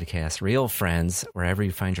their podcast, Real Friends, wherever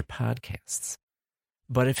you find your podcasts.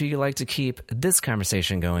 But if you'd like to keep this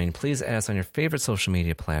conversation going, please add us on your favorite social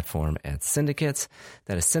media platform at Syndicate.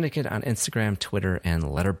 That is Syndicate on Instagram, Twitter, and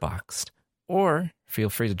Letterboxd. Or feel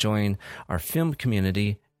free to join our film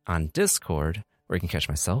community on Discord, where you can catch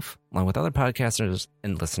myself, along with other podcasters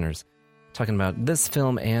and listeners, talking about this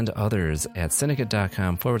film and others at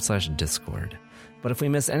syndicate.com/Discord. But if we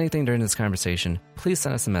miss anything during this conversation, please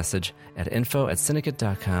send us a message at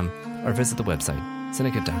info@syndicate.com or visit the website,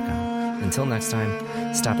 syndicate.com. Until next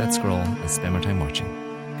time, stop that scroll and spend more time watching.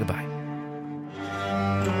 Goodbye.